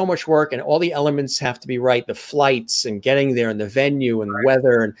 there's so much work, and all the elements have to be right. The flights and getting there and the venue and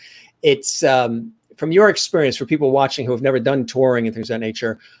weather. And it's from your experience, for people watching who have never done touring and things of that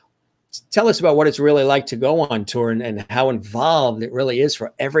nature, tell us about what it's really like to go on tour and how involved it really is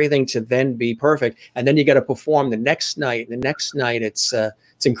for everything to then be perfect. And then you got to perform the next night. The next night, it's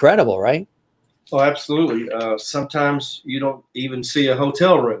incredible, right? Oh, absolutely. Sometimes you don't even see a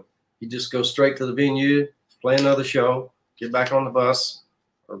hotel room. You just go straight to the venue, play another show, get back on the bus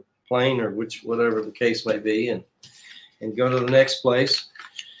or plane or whatever the case may be, and go to the next place.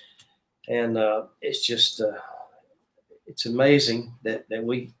 And it's just it's amazing that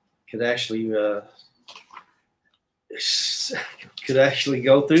we could actually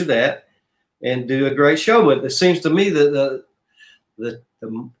go through that and do a great show. But it seems to me that the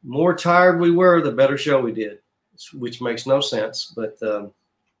more tired we were, the better show we did, which makes no sense. But you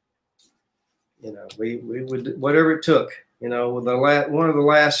know, we would, whatever it took. You know, with one of the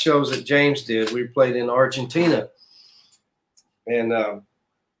last shows that James did, we played in Argentina, and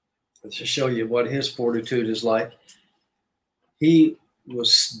to show you what his fortitude is like, he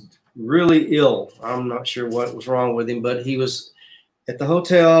was really ill. I'm not sure what was wrong with him, but he was at the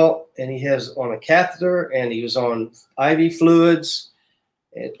hotel, and he has on a catheter, and he was on IV fluids,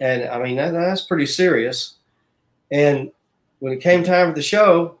 and I mean that's pretty serious. And when it came time for the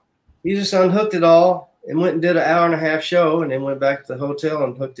show, he just unhooked it all and went and did an 1.5 hour show, and then went back to the hotel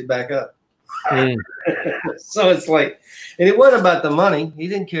and hooked it back up. So it's like, and it wasn't about the money. He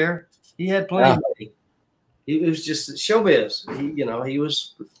didn't care. He had plenty of money. It was just showbiz. You know, he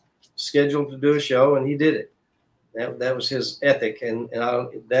was scheduled to do a show, and he did it. That was his ethic, and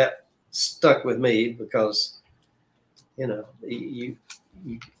that stuck with me, because you know, you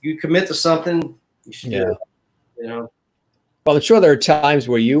commit to something, you should do it. You know. Well, I'm sure there are times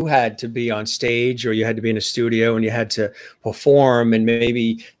where you had to be on stage, or you had to be in a studio and you had to perform, and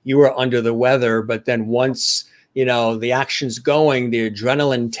maybe you were under the weather, but then once, you know, the action's going, the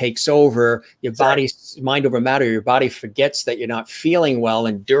adrenaline takes over, your body's mind over matter, your body forgets that you're not feeling well.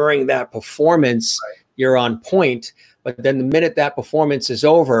 And during that performance, you're on point. But then the minute that performance is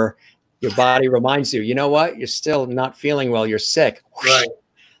over, your body reminds you, you know what? You're still not feeling well. You're sick. Right.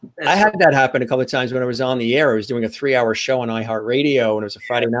 I had that happen a couple of times when I was on the air. I was doing a 3-hour show on iHeartRadio, and it was a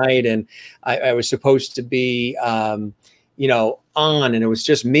Friday night, and I was supposed to be, you know, on, and it was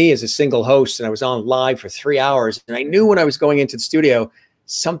just me as a single host, and I was on live for 3 hours. And I knew when I was going into the studio,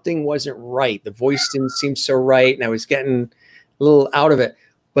 something wasn't right. The voice didn't seem so right, and I was getting a little out of it.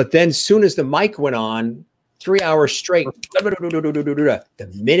 But then as soon as the mic went on, 3 hours straight,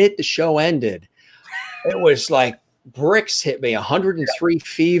 the minute the show ended, it was like bricks hit me, 103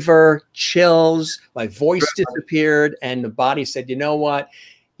 fever, chills, my voice disappeared, and the body said, you know what?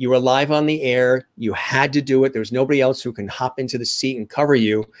 You were live on the air. You had to do it. There was nobody else who can hop into the seat and cover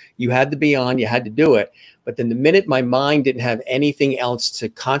you. You had to be on. You had to do it. But then the minute my mind didn't have anything else to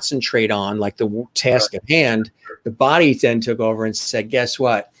concentrate on, like the task at hand, the body then took over and said, guess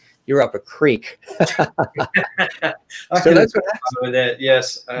what? You're up a creek. I So can that's what identify with that.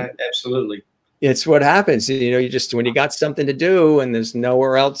 Yes, absolutely. It's what happens. You know, you just, when you got something to do and there's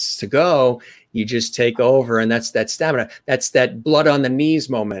nowhere else to go, you just take over. And that's that stamina. That's that blood on the knees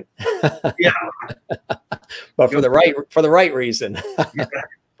moment. Yeah. But for the right reason. Yeah.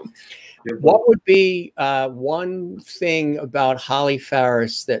 What would be one thing about Hollie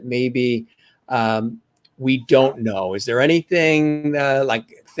Farris that maybe we don't know? Is there anything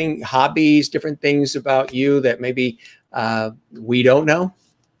hobbies, different things about you that maybe we don't know?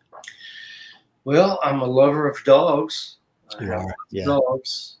 Well, I'm a lover of dogs. You are, yeah.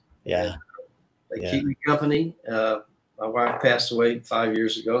 Dogs. Yeah. They keep me company. My wife passed away 5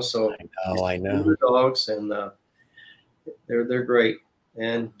 years ago, so I know. The dogs, and they're great.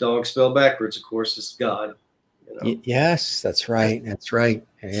 And dog spelled backwards, of course, is God. You know? Yes, that's right. That's right.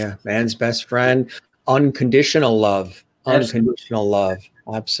 Yeah, man's best friend. Unconditional love. Unconditional love.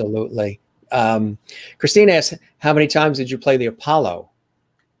 Absolutely. Christine asked, how many times did you play the Apollo?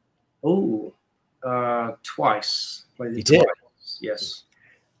 Oh, twice. Played it You twice. did? Yes.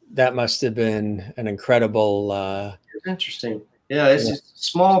 That must have been an incredible. It's interesting. Yeah, it's just a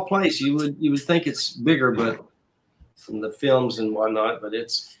small place. You would think it's bigger, but from the films and whatnot, but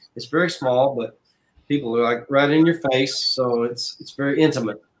it's very small. But people are like right in your face, so it's very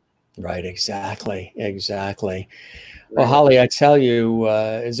intimate. Right. Exactly. Exactly. Well, Hollie, I tell you,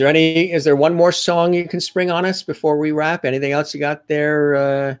 is there one more song you can spring on us before we wrap? Anything else you got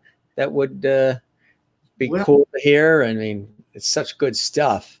there that would be cool to hear? I mean, it's such good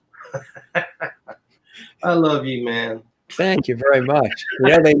stuff. I love you, man. Thank you very much.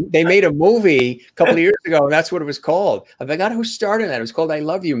 You know, they made a movie a couple of years ago, and that's what it was called. I forgot who starred in that. It was called "I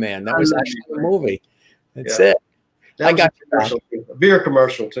Love You, Man." That was actually the movie. That's it. I got a beer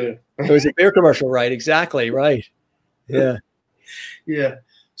commercial too. It was a beer commercial, right? Exactly, right. Yeah. Yeah.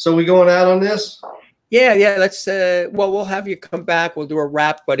 So we going out on this? Yeah. Let's. Well, we'll have you come back. We'll do a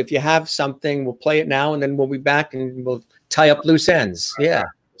wrap. But if you have something, we'll play it now, and then we'll be back and we'll tie up loose ends. Yeah.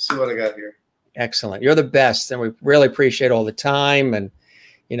 Let's see what I got here. Excellent. You're the best, and we really appreciate all the time. And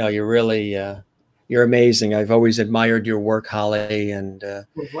you know, you're really you're amazing. I've always admired your work, Hollie, and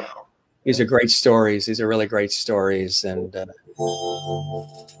Wow. These are great stories. These are really great stories. And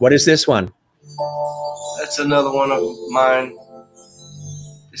what is this one? That's another one of mine.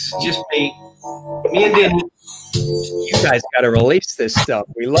 This is just me and Denny. You guys got to release this stuff.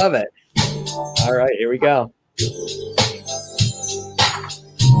 We love it. All right, here we go.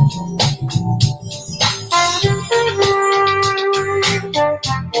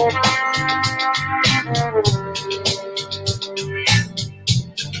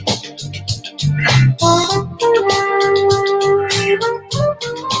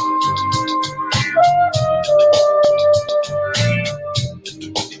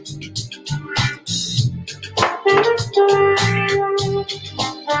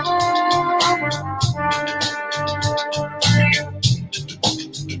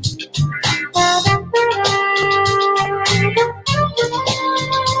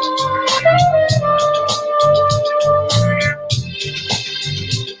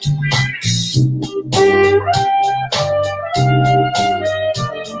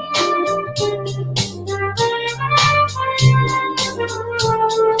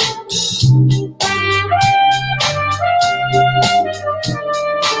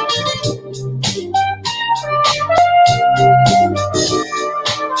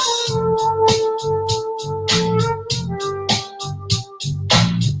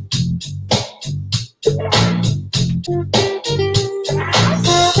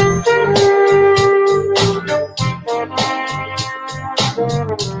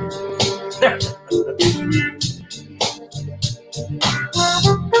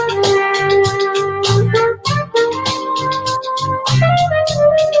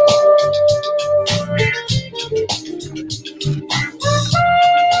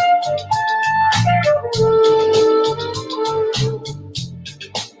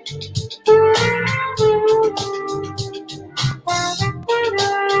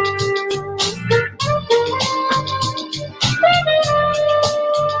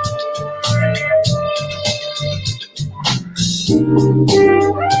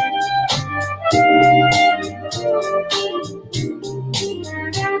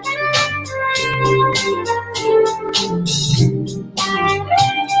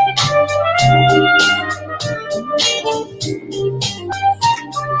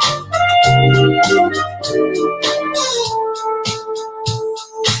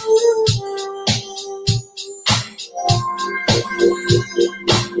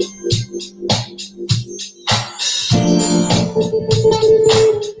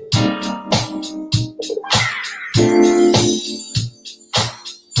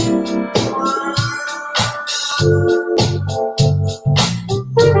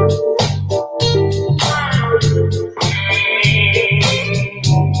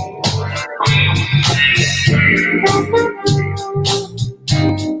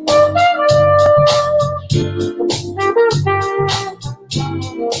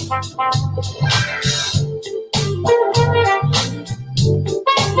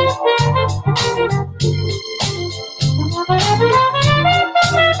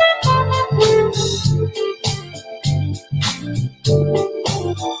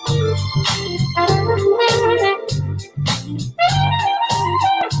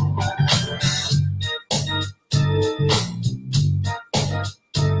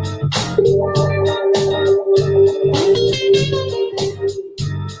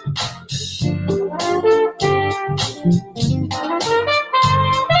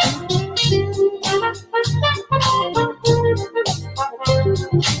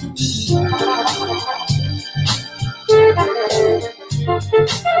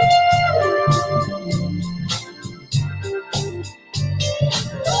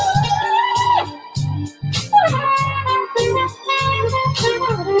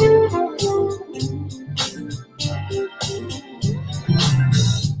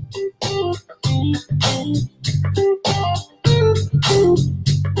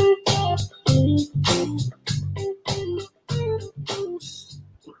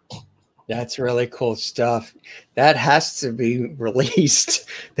 That's really cool stuff. That has to be released.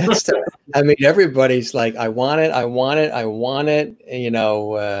 That's, I mean, everybody's like, I want it, I want it, I want it. And, you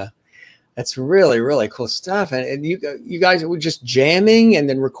know, that's really, really cool stuff. And you guys were just jamming and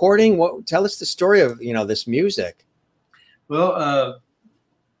then recording. What? Tell us the story of, you know, this music. Well,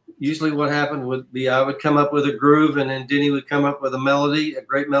 usually what happened would be I would come up with a groove, and then Denny would come up with a melody, a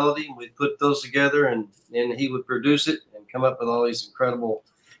great melody, and we'd put those together, and he would produce it and come up with all these incredible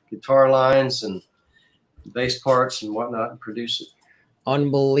guitar lines and bass parts and whatnot and produce it.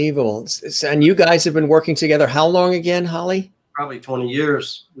 Unbelievable. And you guys have been working together how long again, Hollie? Probably 20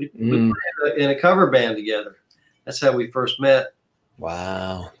 years. We played in a cover band together. That's how we first met.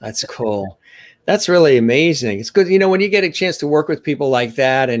 Wow, that's cool. That's really amazing. It's good. You know, when you get a chance to work with people like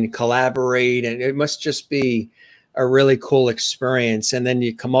that and collaborate, and it must just be a really cool experience. And then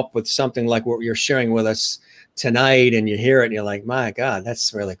you come up with something like what you're sharing with us tonight, and you hear it and you're like, my God,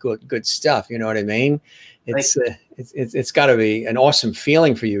 that's really good stuff. You know what I mean? It's got to be an awesome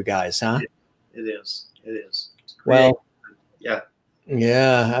feeling for you guys, huh? It is. It is. Well,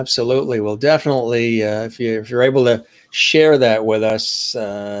 yeah, absolutely. Well, definitely, if you're able to share that with us,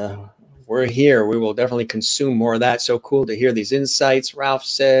 we're here. We will definitely consume more of that. So cool to hear these insights, Ralph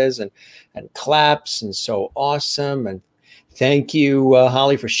says, and claps, and so awesome. And thank you,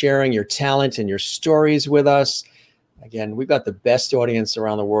 Hollie, for sharing your talent and your stories with us. Again, we've got the best audience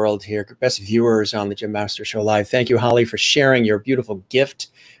around the world here, best viewers on the Jim Master Show Live. Thank you, Hollie, for sharing your beautiful gift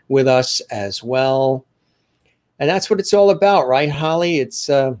with us as well. And that's what it's all about, right, Hollie? It's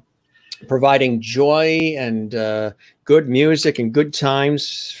providing joy and good music and good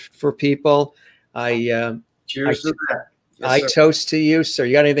times for people. Cheers to that. Yes, I toast to you, sir.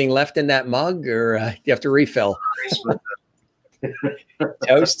 You got anything left in that mug, or you have to refill?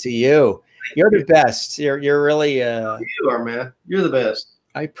 Toast to you. You're the best. You're really you are, man. You're the best.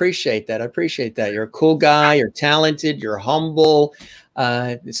 I appreciate that. I appreciate that. You're a cool guy. You're talented. You're humble.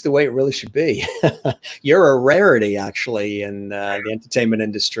 It's the way it really should be. You're a rarity, actually, in the entertainment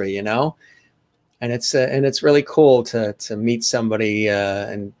industry, you know. And it's really cool to meet somebody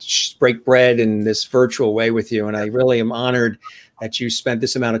and break bread in this virtual way with you. And I really am honored that you spent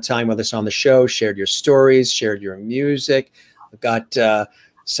this amount of time with us on the show, shared your stories, shared your music. We've got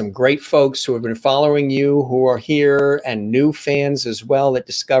some great folks who have been following you, who are here, and new fans as well that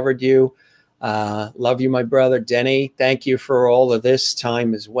discovered you. Love you, my brother. Denny, thank you for all of this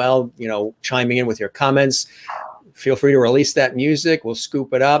time as well, you know, chiming in with your comments. Feel free to release that music. We'll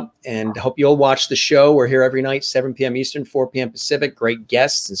scoop it up, and hope you'll watch the show. We're here every night, 7 p.m. Eastern, 4 p.m. Pacific. Great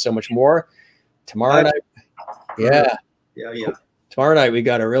guests and so much more. Tomorrow night. Yeah. Tomorrow night, we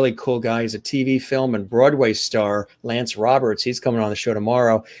got a really cool guy. He's a TV, film, and Broadway star, Lance Roberts. He's coming on the show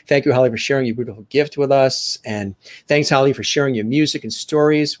tomorrow. Thank you, Hollie, for sharing your beautiful gift with us. And thanks, Hollie, for sharing your music and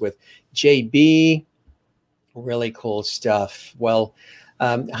stories with JB. Really cool stuff. Well,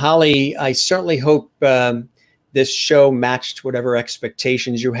 Hollie, I certainly hope this show matched whatever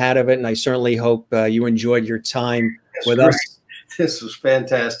expectations you had of it. And I certainly hope you enjoyed your time with us. This was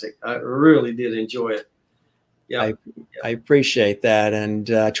fantastic. I really did enjoy it. Yeah. I appreciate that, and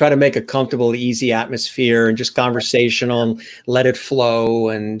try to make a comfortable, easy atmosphere and just conversational and let it flow.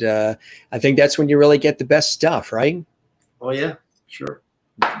 And I think that's when you really get the best stuff, right? Oh, yeah, sure.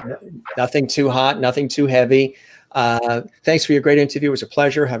 Yeah. Nothing too hot, nothing too heavy. Thanks for your great interview. It was a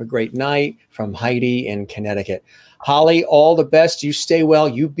pleasure. Have a great night. From Heidi in Connecticut. Hollie, all the best. You stay well.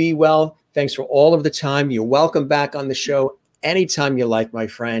 You be well. Thanks for all of the time. You're welcome back on the show anytime you like, my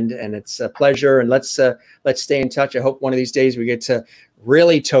friend. And it's a pleasure. And let's stay in touch. I hope one of these days we get to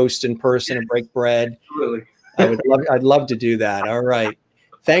really toast in person and break bread. Really. I'd love to do that. All right.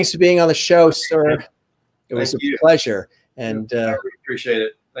 Thanks for being on the show, sir. It was a pleasure. And I really appreciate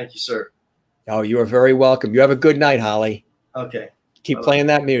it. Thank you, sir. Oh, you are very welcome. You have a good night, Hollie. Okay. Keep playing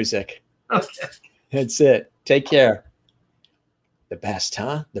that music. Okay. That's it. Take care. The best,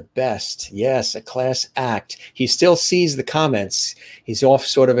 huh? The best. Yes, a class act. He still sees the comments. He's off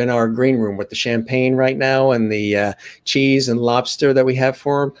sort of in our green room with the champagne right now and the cheese and lobster that we have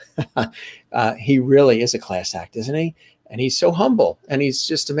for him. He really is a class act, isn't he? And he's so humble, and he's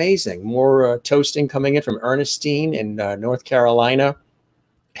just amazing. More toasting coming in from Ernestine in North Carolina.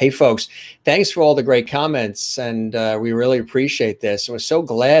 Hey, folks, thanks for all the great comments, and we really appreciate this. We're so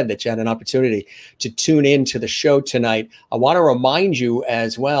glad that you had an opportunity to tune in to the show tonight. I want to remind you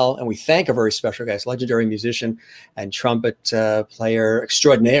as well, and we thank a very special guest, legendary musician and trumpet player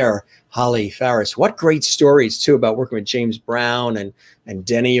extraordinaire, Hollie Farris. What great stories, too, about working with James Brown and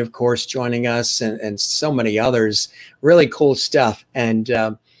Denny, of course, joining us, and so many others. Really cool stuff. And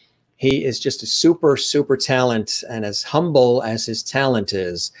he is just a super, super talent, and as humble as his talent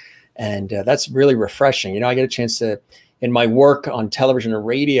is. And that's really refreshing. You know, I get a chance to, in my work on television and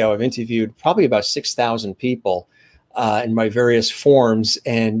radio, I've interviewed probably about 6,000 people in my various forms.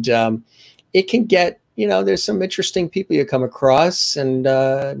 And it can get, you know, there's some interesting people you come across, and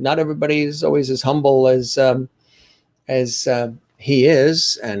not everybody is always as humble as he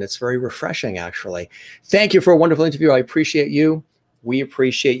is. And it's very refreshing, actually. Thank you for a wonderful interview. I appreciate you. We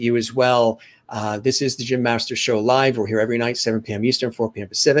appreciate you as well. This is the Jim Masters Show Live. We're here every night, 7 p.m. Eastern, 4 p.m.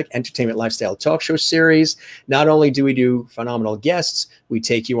 Pacific, entertainment lifestyle talk show series. Not only do we do phenomenal guests, we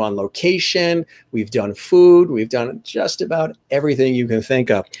take you on location. We've done food. We've done just about everything you can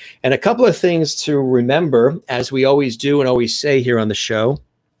think of. And a couple of things to remember, as we always do and always say here on the show.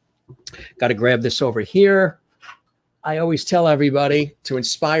 Got to grab this over here. I always tell everybody to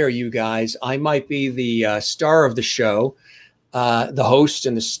inspire you guys. I might be the star of the show, the host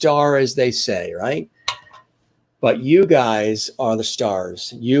and the star, as they say, right? But you guys are the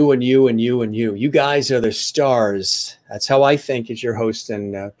stars. You and you and you and you. You guys are the stars. That's how I think as your host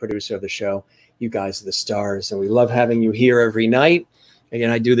and producer of the show. You guys are the stars. And we love having you here every night. Again,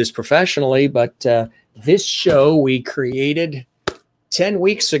 I do this professionally, but this show we created 10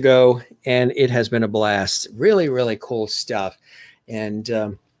 weeks ago, and it has been a blast. Really, really cool stuff. And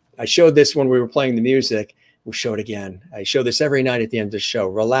I showed this when we were playing the music. We'll show it again. I show this every night at the end of the show.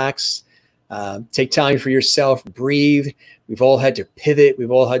 Relax, take time for yourself, breathe. We've all had to pivot.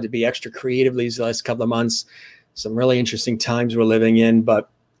 We've all had to be extra creative these last couple of months. Some really interesting times we're living in, but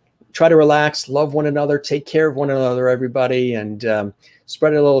try to relax, love one another, take care of one another, everybody, and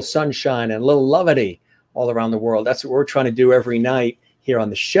spread a little sunshine and a little levity all around the world. That's what we're trying to do every night here on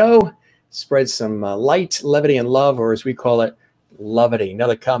the show. Spread some light, levity, and love, or as we call it, levity.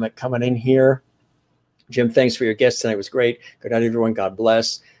 Another comment coming in here. Jim, thanks for your guest tonight. It was great. Good night, everyone. God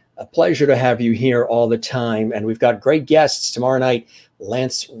bless. A pleasure to have you here all the time. And we've got great guests tomorrow night.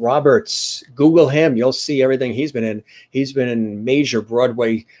 Lance Roberts. Google him. You'll see everything he's been in. He's been in major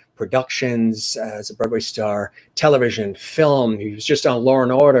Broadway productions as a Broadway star, television, film. He was just on Law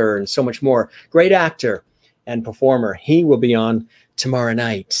and Order and so much more. Great actor and performer. He will be on tomorrow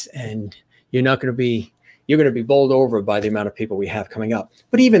night. And you're going to be bowled over by the amount of people we have coming up.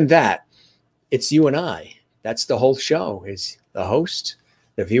 But even that, it's you and I. That's the whole show, is the host,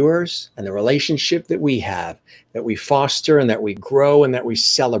 the viewers, and the relationship that we have, that we foster and that we grow and that we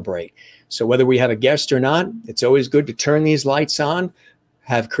celebrate. So whether we have a guest or not, it's always good to turn these lights on,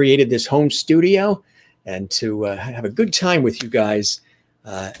 have created this home studio, and to have a good time with you guys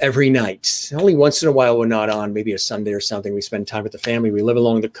every night. Only once in a while we're not on, maybe a Sunday or something. We spend time with the family. We live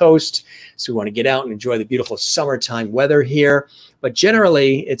along the coast, so we want to get out and enjoy the beautiful summertime weather here. But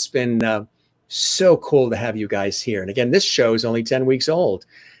generally, it's been so cool to have you guys here. And again, this show is only 10 weeks old,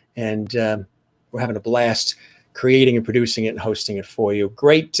 and we're having a blast creating and producing it and hosting it for you.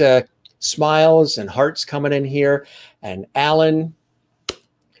 Great smiles and hearts coming in here. And Alan,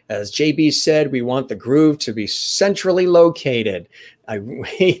 as JB said, we want the groove to be centrally located.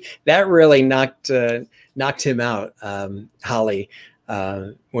 That really knocked him out, Hollie,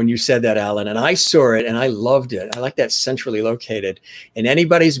 when you said that, Alan. And I saw it and I loved it. I like that centrally located in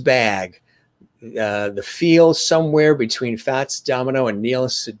anybody's bag. The feel somewhere between Fats Domino and Neil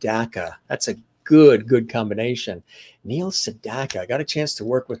Sedaka. That's a good combination. Neil Sedaka. I got a chance to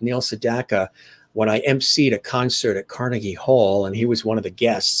work with Neil Sedaka when I emceed a concert at Carnegie Hall, and he was one of the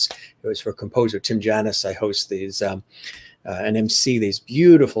guests. It was for composer Tim Janis. I host these and MC these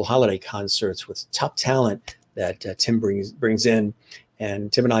beautiful holiday concerts with top talent that Tim brings in.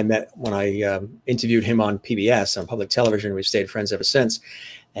 And Tim and I met when I interviewed him on PBS, on public television. We've stayed friends ever since.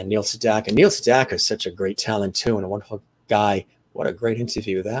 And Neil Sedaka. And Neil Sedaka is such a great talent, too, and a wonderful guy. What a great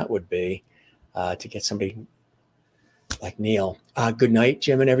interview that would be to get somebody like Neil. Good night,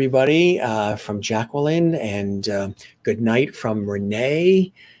 Jim and everybody, from Jacqueline. And good night from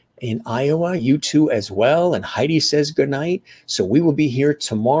Renee in Iowa. You too as well. And Heidi says good night. So we will be here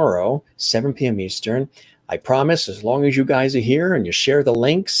tomorrow, 7 p.m. Eastern. I promise, as long as you guys are here and you share the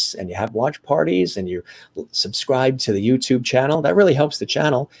links and you have watch parties and you subscribe to the YouTube channel, that really helps the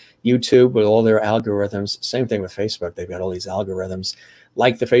channel. YouTube with all their algorithms. Same thing with Facebook. They've got all these algorithms.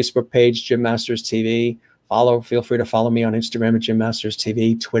 Like the Facebook page, Jim Masters TV. Feel free to follow me on Instagram at Jim Masters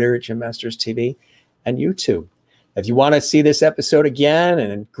TV, Twitter at Jim Masters TV, and YouTube. If you want to see this episode again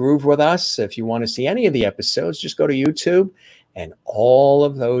and groove with us, if you want to see any of the episodes, just go to YouTube, and all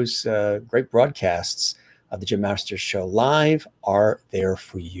of those great broadcasts of the Jim Masters Show live are there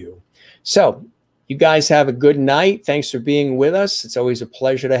for you. So you guys have a good night. Thanks for being with us. It's always a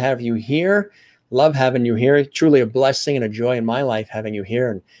pleasure to have you here. Love having you here. Truly a blessing and a joy in my life having you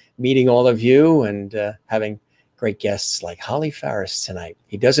here and meeting all of you and having great guests like Hollie Farris tonight.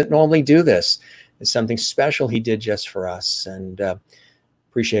 He doesn't normally do this. It's something special he did just for us. And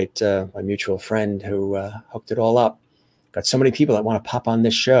appreciate my mutual friend who hooked it all up. Got so many people that want to pop on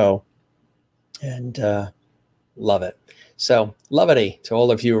this show and love it. So love-a-dee to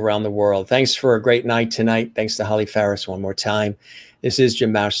all of you around the world. Thanks for a great night tonight. Thanks to Hollie Farris one more time. This is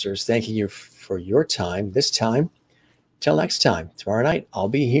Jim Masters. Thanking you for your time this time. Till next time, tomorrow night, I'll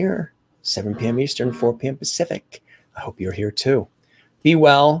be here, 7 p.m. Eastern, 4 p.m. Pacific. I hope you're here too. Be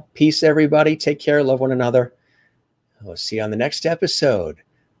well. Peace, everybody. Take care. Love one another. We'll see you on the next episode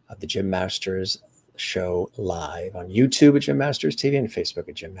of the Jim Masters Show live on YouTube at Jim Masters TV and Facebook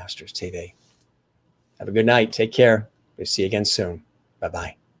at Jim Masters TV. Have a good night. Take care. We'll see you again soon.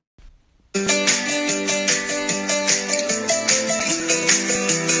 Bye-bye.